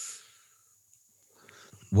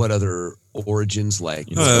 What other origins like?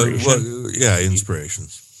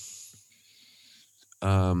 Inspirations.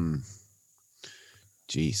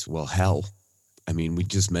 Well, hell, I mean, we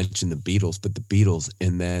just mentioned the Beatles, but the Beatles,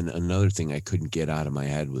 and then another thing I couldn't get out of my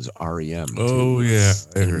head was REM. Oh yeah,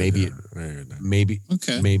 maybe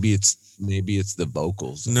it's the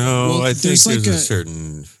vocals. No, I think there's a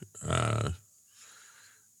certain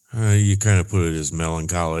you kind of put it as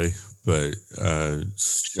melancholy, but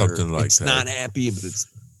something like it's that. Not happy, but it's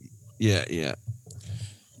yeah.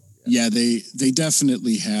 Yeah, they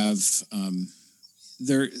definitely have.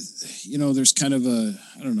 There's kind of a,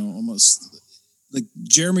 I don't know, almost like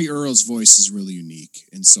Jeremy Earl's voice is really unique,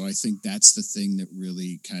 and so I think that's the thing that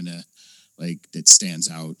really kind of that stands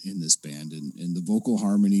out in this band, and the vocal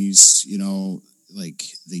harmonies, like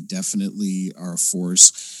they definitely are a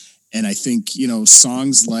force. And I think,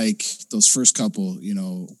 songs like those first couple,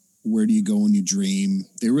 Where Do You Go When You Dream,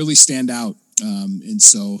 they really stand out. And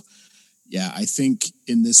so, yeah, I think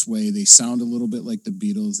in this way, they sound a little bit like the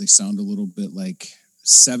Beatles. They sound a little bit like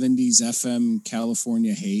 70s FM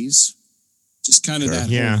California haze. Just kind of that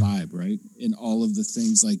whole vibe, right? In all of the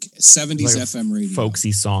things like 70s like FM radio.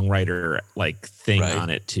 Folksy songwriter thing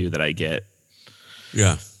on it too that I get.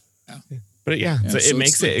 Yeah. But so it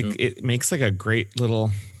makes it makes like a great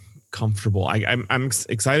little comfortable. I'm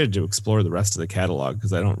excited to explore the rest of the catalog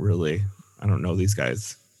because I don't know these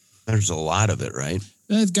guys. There's a lot of it, right?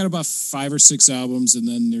 They've got about 5 or 6 albums, and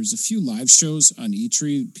then there's a few live shows on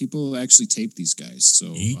E-Tree. People actually tape these guys. So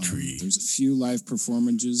E-Tree. There's a few live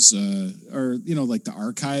performances, or like the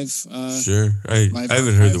archive. Sure, I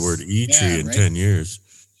haven't heard the word E-Tree in 10 years.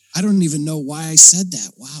 I don't even know why I said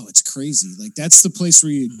that. Wow, it's crazy. Like that's the place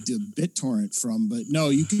where you do BitTorrent from, but no,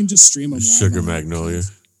 you can just stream them live. Sugar Magnolia.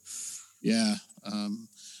 Yeah,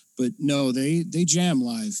 but no, they jam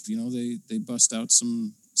live. They bust out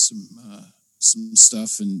some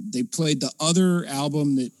stuff, and they played the other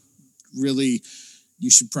album that really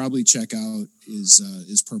you should probably check out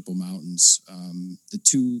is Purple Mountains. The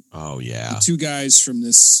two guys from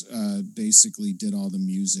this basically did all the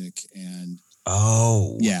music, and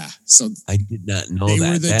so I did not know they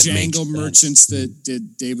that. were the Jangle merchants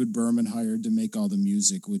that David Berman hired to make all the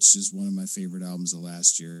music, which is one of my favorite albums of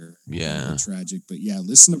last year. Tragic, but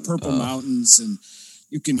listen to Purple Mountains, and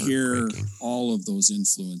you can hear all of those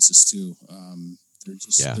influences too.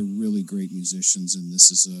 They're really great musicians, and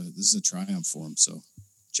this is a triumph for them. So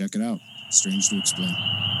check it out. Strange to Explain.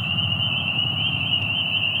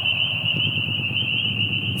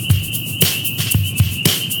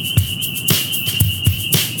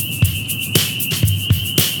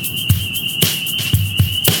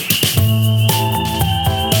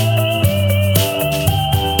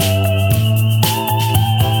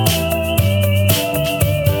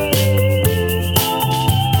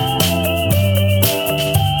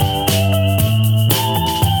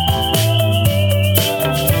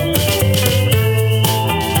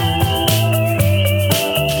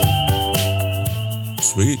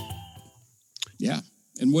 Sweet. Yeah.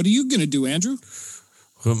 And what are you going to do, Andrew?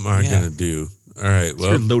 What am I going to do? All right. Well,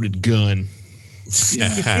 your loaded gun.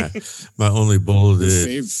 Yeah. My only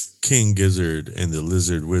bulleted King Gizzard and the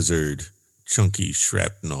Lizard Wizard Chunky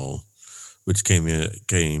Shrapnel, which came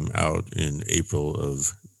out in April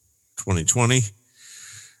of 2020.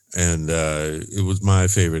 And it was my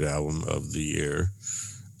favorite album of the year.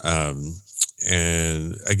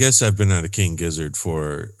 And I guess I've been out of King Gizzard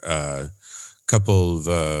for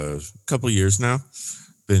couple years now.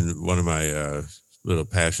 Been one of my little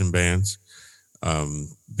passion bands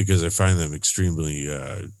because I find them extremely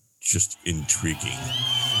just intriguing.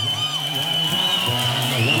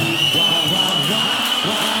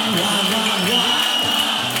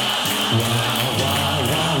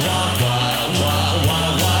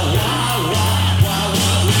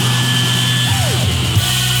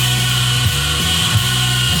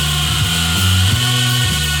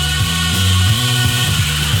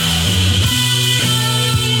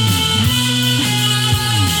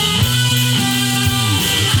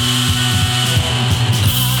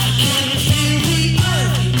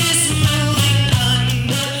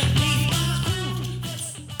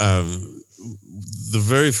 The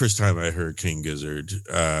very first time I heard King Gizzard,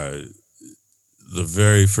 the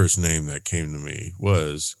very first name that came to me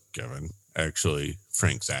was actually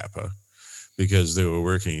Frank Zappa, because they were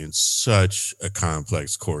working in such a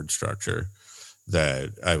complex chord structure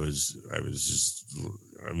that I was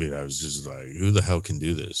just like, who the hell can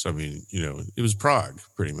do this? I mean, it was prog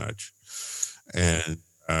pretty much. And,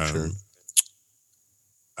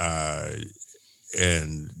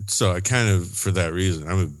 and so I kind of, for that reason,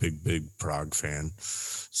 I'm a big prog fan.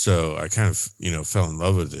 So I kind of, fell in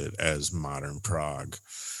love with it as modern prog.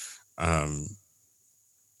 And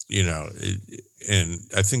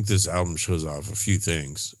I think this album shows off a few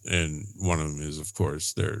things. And one of them is, of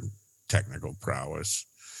course, their technical prowess.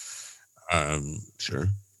 Sure.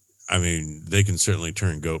 I mean, they can certainly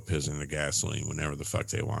turn goat piss into gasoline whenever the fuck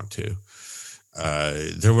they want to.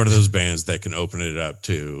 They're one of those bands that can open it up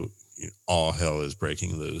to, all hell is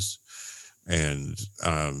breaking loose. And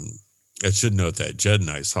I should note that Jed and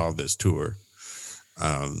I saw this tour.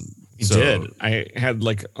 You did. I had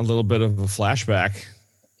like a little bit of a flashback,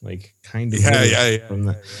 like kind of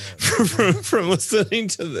from listening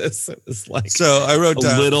to this. It was like so I wrote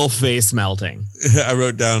down a little face melting. I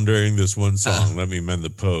wrote down during this one song, Let Me Mend the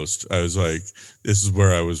Post. I was like, this is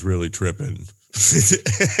where I was really tripping.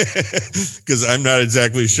 Because I'm not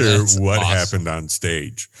exactly sure what happened on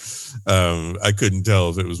stage. I couldn't tell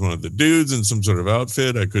if it was one of the dudes in some sort of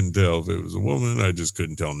outfit. I couldn't tell if it was a woman. I just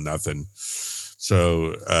couldn't tell nothing.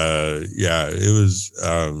 So it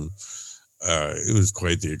was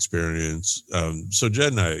quite the experience. So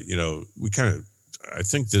Jed and I, we kind of, I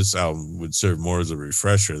think this album would serve more as a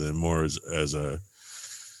refresher than more as a,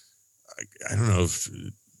 I don't know if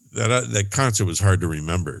that concert was hard to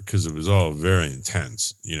remember because it was all very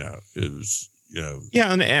intense. It was,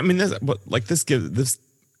 Yeah. And I mean, this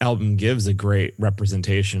album gives a great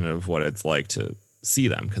representation of what it's like to see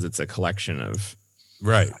them because it's a collection of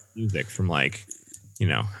music from like, I don't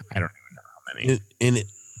even know how many. And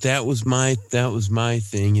that was my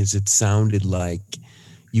thing is it sounded like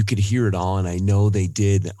you could hear it all. And I know they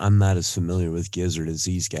did. I'm not as familiar with Gizzard as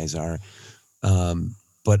these guys are.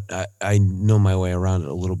 But I know my way around it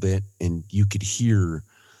a little bit, and you could hear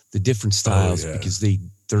the different styles because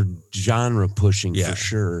they're genre pushing for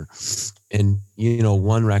sure. And,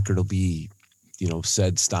 one record will be,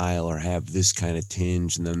 said style or have this kind of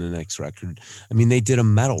tinge. And then the next record, I mean, they did a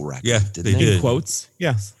metal record. Yeah, didn't they? did. Quotes.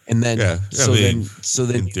 Yes. And then, so then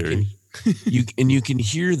in theory. you can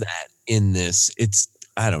hear that in this. It's,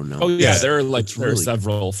 I don't know. Oh yeah. There are really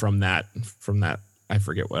several from that. I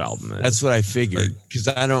forget what album it is. That's what I figured because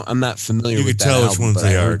I'm not familiar you with can that tell album, which ones but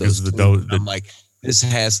they I are heard because those I'm like, this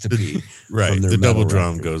has to be right. From their the double metal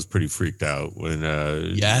drum record. goes pretty freaked out when.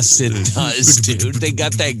 Yes, it does, dude. They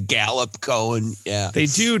got that gallop going. Yeah, they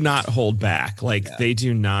do not hold back. Like they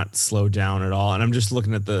do not slow down at all. And I'm just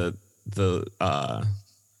looking at the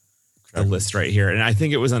list right here, and I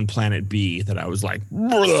think it was on Planet B that I was like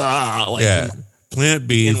Planet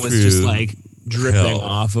B and was just like dripping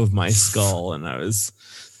off of my skull, and I was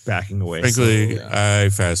backing away. Frankly, I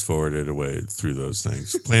fast forwarded away through those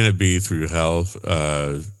things. Planet B through hell.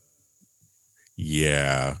 I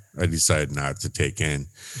decided not to take in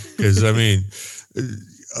because I mean,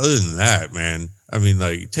 other than that, man, I mean,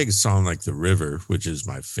 like take a song like The River, which is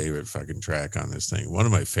my favorite fucking track on this thing. One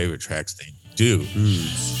of my favorite tracks they do.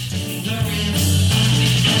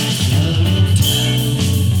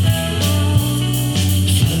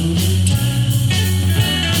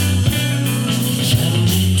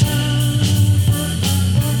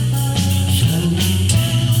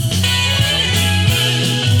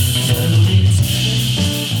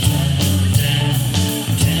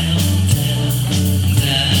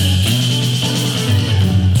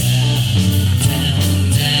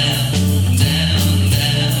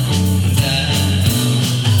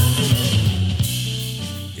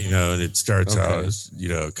 And it starts out as,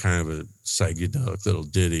 kind of a psychedelic little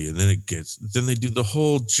ditty. And then they do the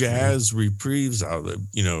whole jazz reprieves out of it.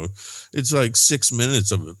 It's like 6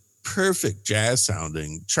 minutes of a perfect jazz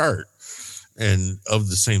sounding chart and of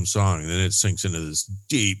the same song. And then it sinks into this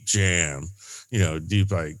deep jam,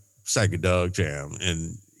 deep like psychedelic jam.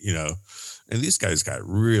 And, and these guys got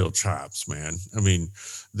real chops, man. I mean,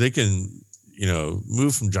 they can,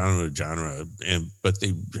 move from genre to genre, but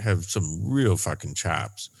they have some real fucking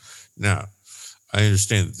chops. Now, I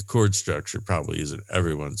understand that the chord structure probably isn't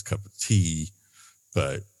everyone's cup of tea,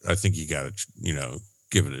 but I think you got to,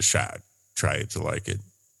 give it a shot. Try it to like it.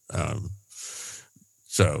 I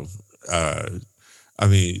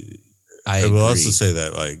will also say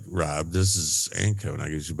that, like, Rob, and Kevin, I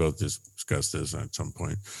guess you both discussed this at some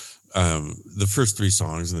point. The first 3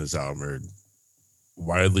 songs in this album are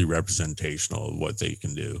widely representational of what they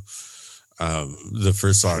can do. The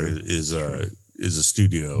first song is a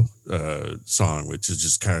studio song, which is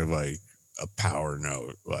just kind of like a power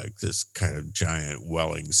note, like this kind of giant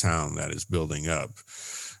welling sound that is building up.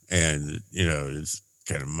 And, it's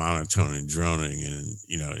kind of monotone and droning and,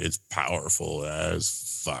 it's powerful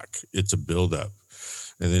as fuck. It's a buildup.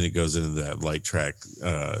 And then it goes into that light track,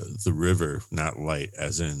 The River, not light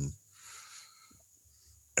as in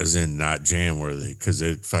not jam worthy, because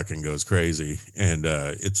it fucking goes crazy. And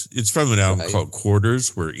it's from an album called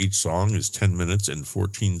Quarters, where each song is 10 minutes and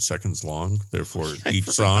 14 seconds long. Therefore, each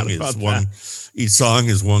song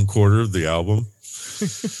is one quarter of the album.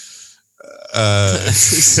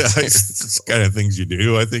 It's kind of things you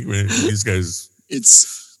do. I think when these guys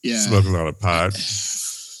smoking a lot of pot.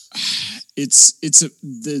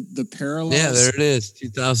 the parallels. Yeah, there it is. The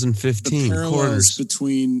 2015 parallels quarters.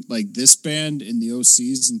 between like this band and the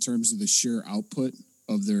OCs in terms of the sheer output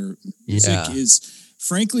of their music is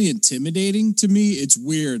frankly intimidating to me. It's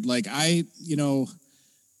weird. Like I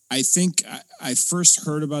think I first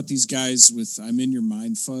heard about these guys with I'm in Your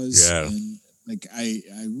Mind Fuzz. Yeah. And like I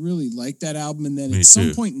really liked that album. And then Me at some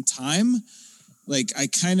too. point in time, like I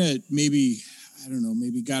kind of maybe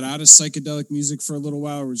got out of psychedelic music for a little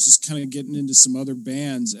while, or was just kind of getting into some other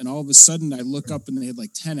bands. And all of a sudden I look up and they had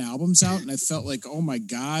like 10 albums out and I felt like, oh my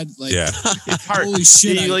God, like It's hard. holy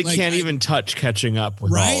shit. You can't even touch catching up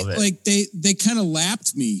with all of it. Like they kind of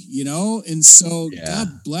lapped me, you know? And so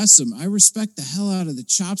God bless them. I respect the hell out of the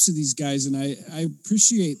chops of these guys. And I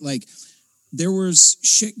appreciate like there was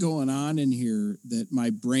shit going on in here that my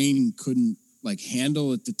brain couldn't like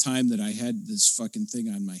handle at the time that I had this fucking thing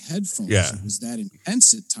on my headphones. Yeah. It was that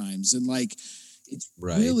intense at times. And like, it's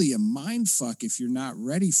really a mind fuck if you're not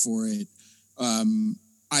ready for it.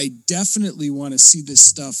 I definitely want to see this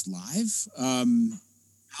stuff live.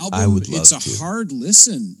 I would love it's a to. hard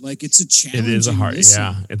listen. Like it's a challenging It is a hard,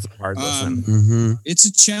 listen. it's a hard listen. Mm-hmm. It's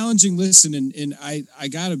a challenging listen. And I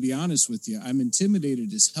gotta be honest with you. I'm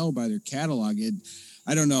intimidated as hell by their catalog.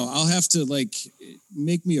 I don't know. I'll have to like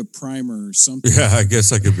make me a primer or something. Yeah, I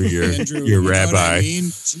guess I could be your Andrew, your you know rabbi. what I mean?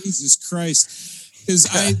 Jesus Christ. Because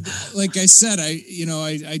like I said,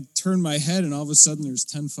 I turned my head and all of a sudden there's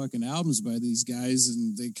 10 fucking albums by these guys.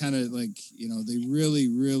 And they kind of like, they really,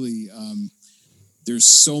 really, there's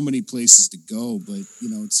so many places to go, but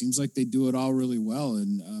it seems like they do it all really well.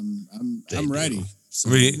 And I'm ready. So,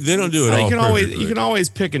 I mean, they don't do it all You can always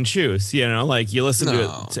pick and choose, like you listen to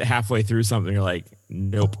it to halfway through something, you're like,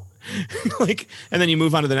 nope. Like, and then you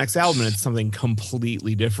move on to the next album and it's something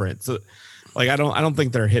completely different. So like, I don't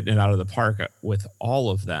think they're hitting it out of the park with all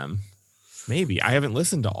of them. Maybe I haven't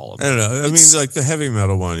listened to all of I them. don't know. I mean, like the heavy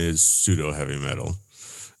metal one is pseudo heavy metal.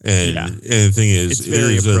 And the thing is, it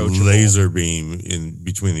is a laser beam in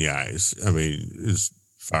between the eyes. I mean, as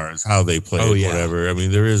far as how they play it, whatever. I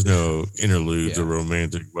mean, there is no interludes or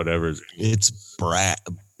romantic whatever. It's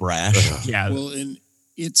brash. Yeah. Well, and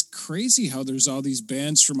it's crazy how there's all these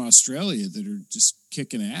bands from Australia that are just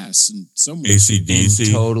kicking ass in some ways. AC/DC.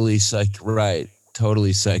 And totally psychedelic.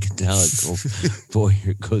 Oh, boy,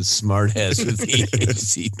 here goes smart ass with the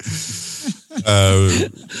AC.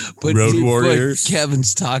 Road Warriors.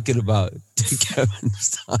 Kevin's talking about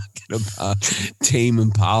Tame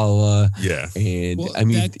Impala. Yeah. And Well, I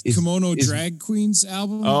mean, that Kimono Drag Queens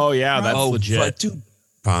album. Oh yeah, that's legit. But dude,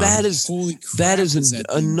 Pond. that is Holy crap, that is that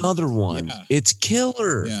thing? another one. Yeah. It's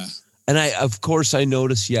killer. Yeah. And I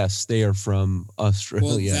noticed, yes, they are from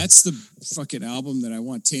Australia. Well, that's the fucking album that I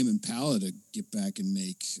want Tame Impala to get back and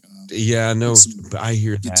make. Yeah, no, I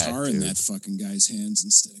hear Guitar that. in Dude. that fucking guy's hands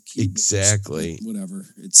instead of keyboards. Exactly. Whatever.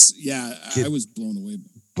 It's I was blown away.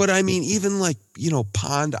 But I mean, even like,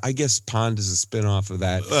 Pond, I guess Pond is a spinoff of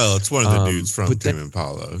that. Well, it's one of the dudes from but Tame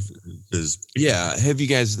Impala. Yeah. Have you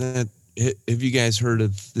guys heard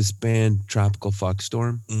of this band Tropical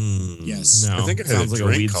Fuckstorm? Yes. No, I think it had sounds a like a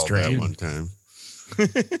drink weed called strain. that one time.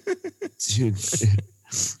 Dude.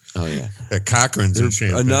 Oh yeah. At Cochrane's in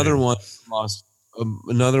Champaign. Another one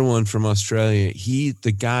from Australia.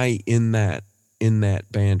 The guy in that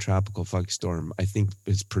band Tropical Fuckstorm, I think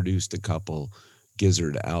has produced a couple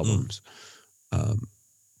Gizzard albums.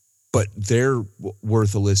 But they're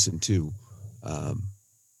worth a listen to.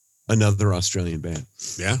 Another Australian band.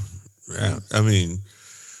 Yeah. Yeah. I mean,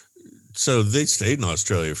 so they stayed in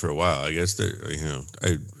Australia for a while. I guess they're,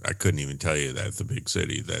 I couldn't even tell you that the big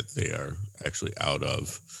city that they are actually out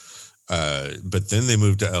of. But then they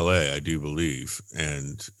moved to LA, I do believe,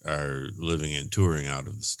 and are living and touring out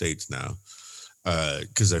of the States now.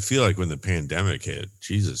 Because I feel like when the pandemic hit,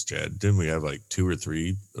 Jesus, Jed, didn't we have like 2 or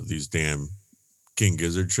 3 of these damn King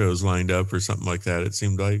Gizzard shows lined up or something like that? It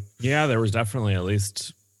seemed like. Yeah, there was definitely at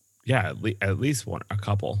least one, a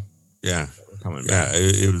couple. Yeah. Coming back.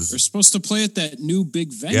 It was. They're supposed to play at that new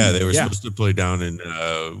big venue. Yeah, they were supposed to play down in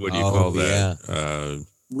what do you call that?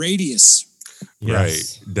 Radius.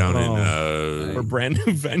 Yes. Right down in a brand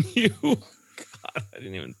new venue. God, I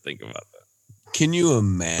didn't even think about that. Can you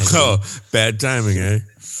imagine? Oh, bad timing, eh?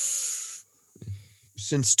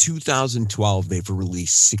 Since 2012, they've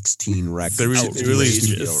released 16 records. They released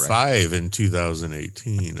Studio 5 in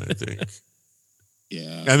 2018, I think.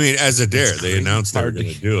 Yeah. I mean, as a dare, they announced they were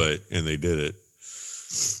going to do it, and they did it.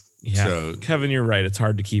 Yeah, So, Kevin, you're right. It's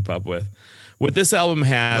hard to keep up with. What this album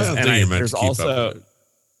has, I don't think you're meant there's to keep up also with it.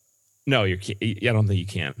 no, I don't think you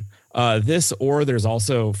can. There's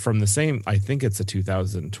also from the same. I think it's a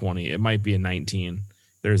 2020. It might be a 19.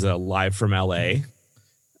 There's a Live from LA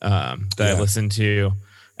I listened to,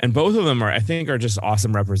 and both of them I think are just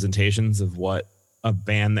awesome representations of what a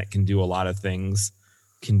band that can do a lot of things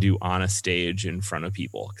can do on a stage in front of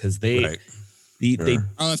people, because they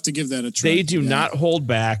I'll have to give that a try. They do not hold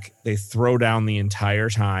back. They throw down the entire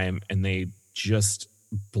time, and they just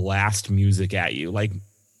blast music at you. Like,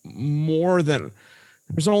 more than,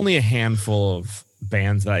 there's only a handful of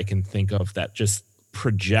bands that I can think of that just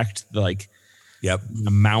project the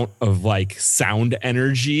amount of like sound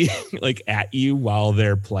energy like at you while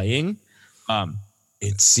they're playing.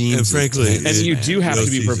 It seems, and frankly, and you do have to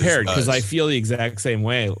be prepared, because I feel the exact same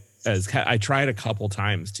way. As I tried a couple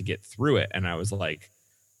times to get through it, and I was like,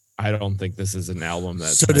 I don't think this is an album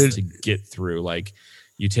that's meant to get through. Like,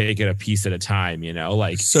 you take it a piece at a time, you know.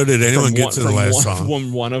 Like, so did anyone get to the last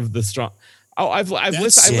song? One of the strong. Oh, I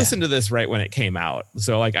listened to this right when it came out,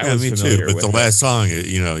 so like I was familiar with with the it. last song.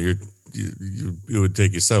 You know, it would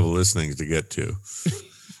take you several listenings to get to.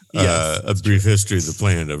 Yes, a brief history of the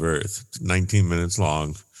planet of Earth. It's 19 minutes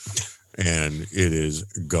long, and it is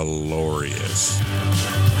glorious.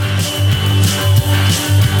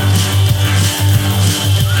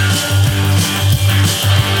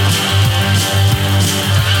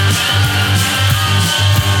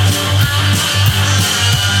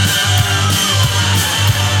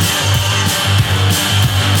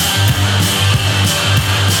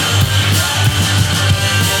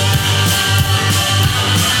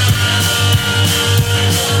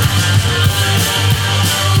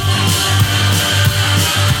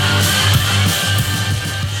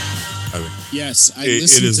 Yes, I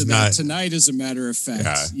listened to that tonight, as a matter of fact.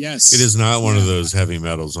 Yeah, yes. It is not one of those heavy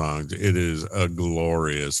metal songs. It is a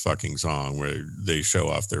glorious fucking song where they show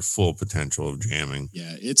off their full potential of jamming.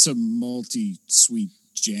 Yeah, it's a multi-sweet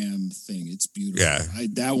jam thing. It's beautiful. Yeah.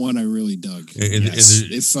 That one I really dug. Could you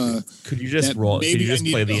just roll? Could you just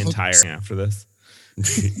play the entire after this?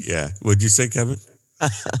 Yeah. What'd you say, Kevin?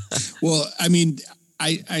 Well, I mean,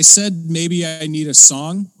 I said maybe I need a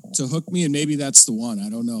song to hook me, and maybe that's the one. I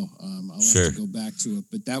don't know. I'll have to go back to it.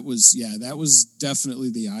 But that was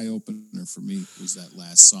definitely the eye opener for me, was that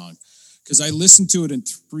last song, because I listened to it in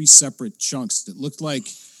 3 separate chunks. It looked like,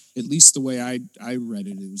 at least the way I read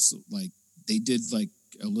it, it was like they did like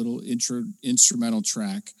a little instrumental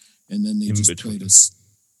track, and then they just played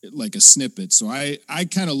like a snippet. So I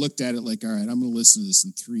kind of looked at it like, all right, I'm going to listen to this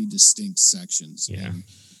in 3 distinct sections. Yeah. And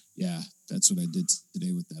that's what I did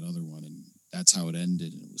today with that other one, and that's how it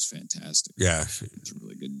ended, and it was fantastic. Yeah, it's a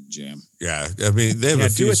really good jam. Yeah, I mean, they have a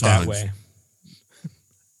few songs. That way.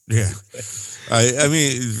 Yeah, I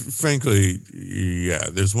mean, frankly, yeah.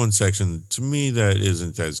 There's one section to me that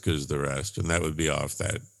isn't as good as the rest, and that would be off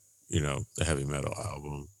that, the heavy metal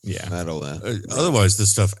album. Yeah, otherwise, the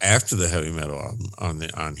stuff after the heavy metal album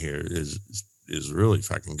on here is really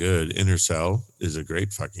fucking good. Inner Cell is a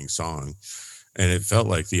great fucking song, and it felt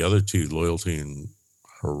like the other two, Loyalty and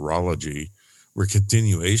Horology, were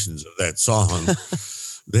continuations of that song.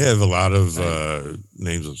 They have a lot of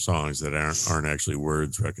names of songs that aren't actually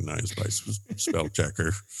words recognized by spell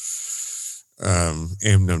checker.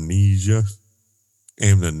 Amnesia,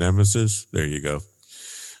 Amnemesis. There you go.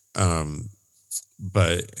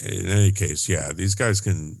 But in any case, yeah, these guys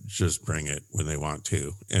can just bring it when they want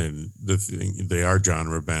to. And the thing, they are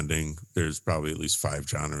genre bending. There's probably at least 5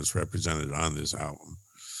 genres represented on this album.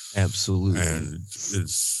 Absolutely. And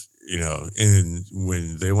it's, and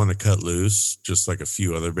when they want to cut loose, just like a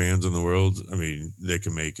few other bands in the world, I mean, they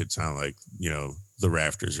can make it sound like, the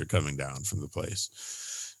rafters are coming down from the place.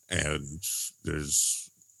 And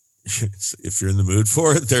if you're in the mood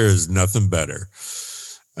for it, there is nothing better.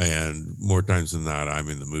 And more times than not, I'm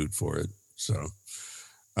in the mood for it. So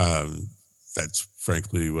that's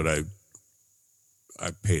frankly what I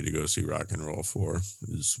pay to go see rock and roll for,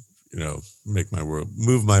 is,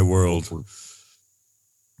 move my world.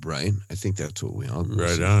 Right. I think that's what we all do.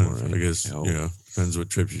 Right on. For, right? I guess, depends what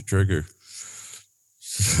trips you trigger.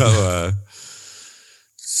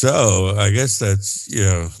 So I guess that's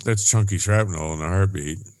Chunky Shrapnel in a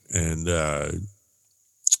heartbeat. And I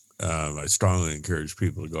strongly encourage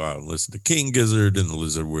people to go out and listen to King Gizzard and the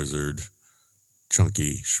Lizard Wizard,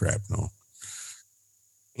 Chunky Shrapnel.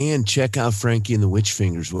 And check out Frankie and the Witch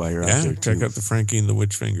Fingers while you're out there. Check out the Frankie and the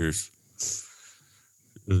Witch Fingers.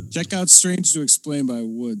 Check out Strange to Explain by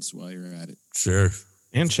Woods while you're at it. Sure.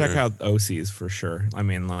 And check out OCs for sure. I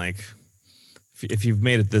mean, like, if you've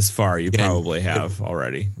made it this far, you probably have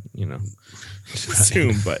already,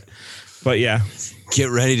 assume, but yeah. Get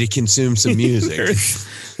ready to consume some music.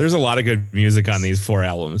 There's a lot of good music on these 4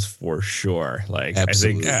 albums for sure. Like,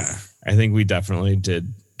 absolutely. I think we definitely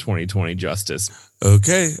did 2020 justice.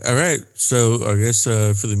 Okay. All right. So I guess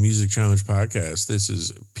for the Music Challenge podcast, this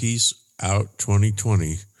is Peace Out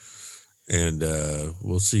 2020. And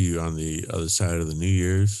we'll see you on the other side of the New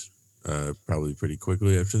Year's, probably pretty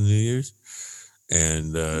quickly after the New Year's.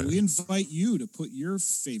 And we invite you to put your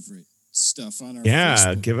favorite stuff on our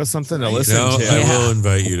Facebook. Give us something to listen to. I will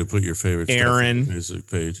invite you to put your favorite Aaron stuff on the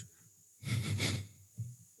Facebook page.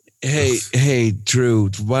 Hey, Drew,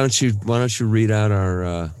 why don't you read out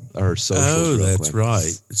our socials? Oh, that's quick?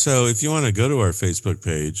 right. So if you want to go to our Facebook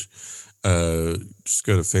page, just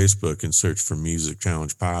go to Facebook and search for Music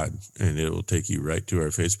Challenge Pod, and it will take you right to our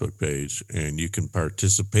Facebook page, and you can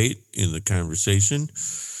participate in the conversation.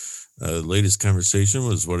 The latest conversation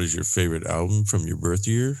was, what is your favorite album from your birth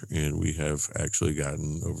year? And we have actually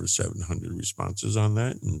gotten over 700 responses on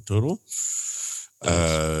that in total.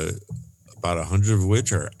 About 100 of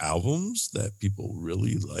which are albums that people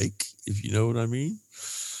really like, if you know what I mean.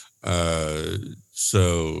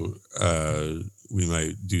 So we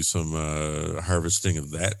might do some harvesting of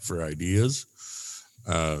that for ideas.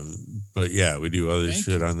 But yeah, we do other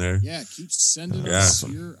shit on there. Yeah, keep sending us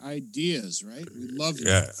your ideas, right? We love you.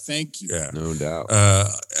 Yeah. Thank you. Yeah, no doubt.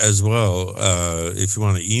 As well, if you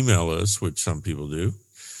want to email us, which some people do,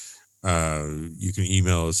 you can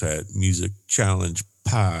email us at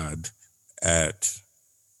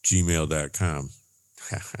musicchallengepod@gmail.com.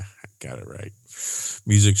 Got it right.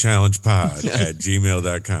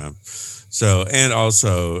 musicchallengepod@gmail.com. So, and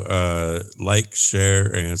also like,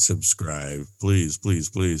 share, and subscribe, please, please,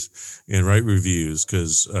 please, and write reviews,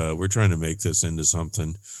 because we're trying to make this into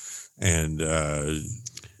something. And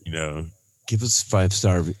give us a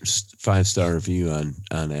 5-star review on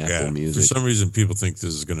Apple Music. For some reason, people think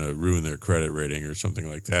this is going to ruin their credit rating or something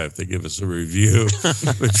like that if they give us a review.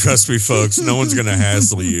 But trust me, folks, no one's going to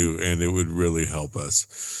hassle you, and it would really help us.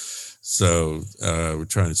 So we're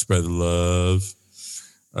trying to spread the love.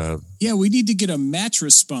 We need to get a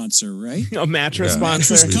mattress sponsor, right? A mattress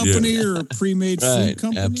sponsor, mattress company, or a pre-made food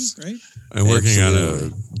company, right? I'm working on a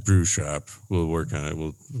brew shop. We'll work on it.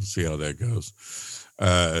 We'll see how that goes.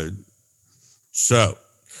 So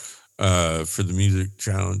for the Music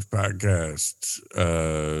Challenge podcast,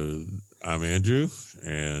 I'm Andrew,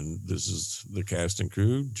 and this is the cast and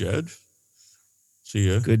crew. Jed, see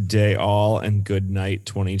ya. Good day, all, and good night,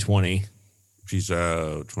 2020. Peace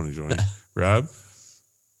out, 2020. Rob?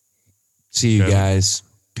 See you guys.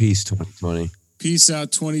 Peace, 2020. Peace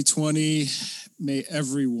out, 2020. May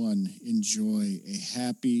everyone enjoy a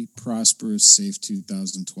happy, prosperous, safe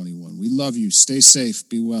 2021. We love you. Stay safe.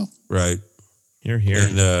 Be well. Right. You're here.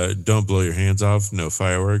 And don't blow your hands off. No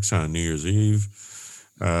fireworks on New Year's Eve.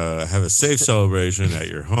 Have a safe celebration at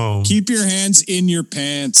your home. Keep your hands in your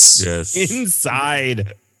pants. Yes.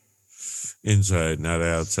 Inside, not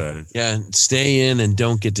outside. Yeah, stay in and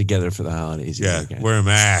don't get together for the holidays. Yeah, wear a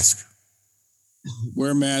mask. Wear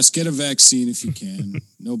a mask. Get a vaccine if you can.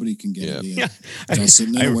 Nobody can get it yet. I'll sit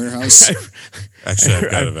in a warehouse. Actually, I've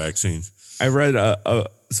got a vaccine. I read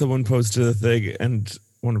someone posted a thing, and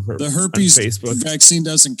one of her the herpes on Facebook, vaccine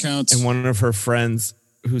doesn't count. And one of her friends,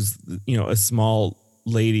 who's a small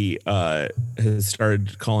lady, has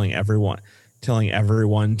started telling everyone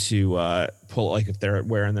to pull, like, if they're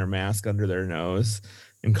wearing their mask under their nose,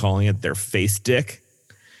 and calling it their face dick.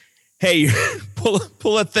 Hey,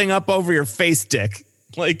 pull a thing up over your face dick,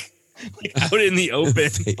 like out in the open,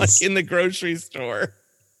 like in the grocery store.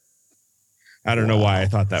 I don't know why I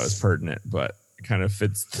thought that was pertinent, but it kind of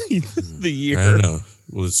fits the year. I don't know.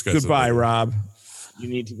 We'll discuss. Goodbye, Rob. You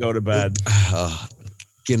need to go to bed.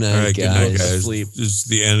 Good night, all right, guys. Good night, guys. Sleep. This is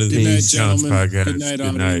the end of the Good night, Challenge gentlemen. podcast. Good night,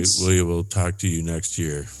 Good night. audience. We will talk to you next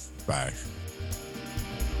year. Bye.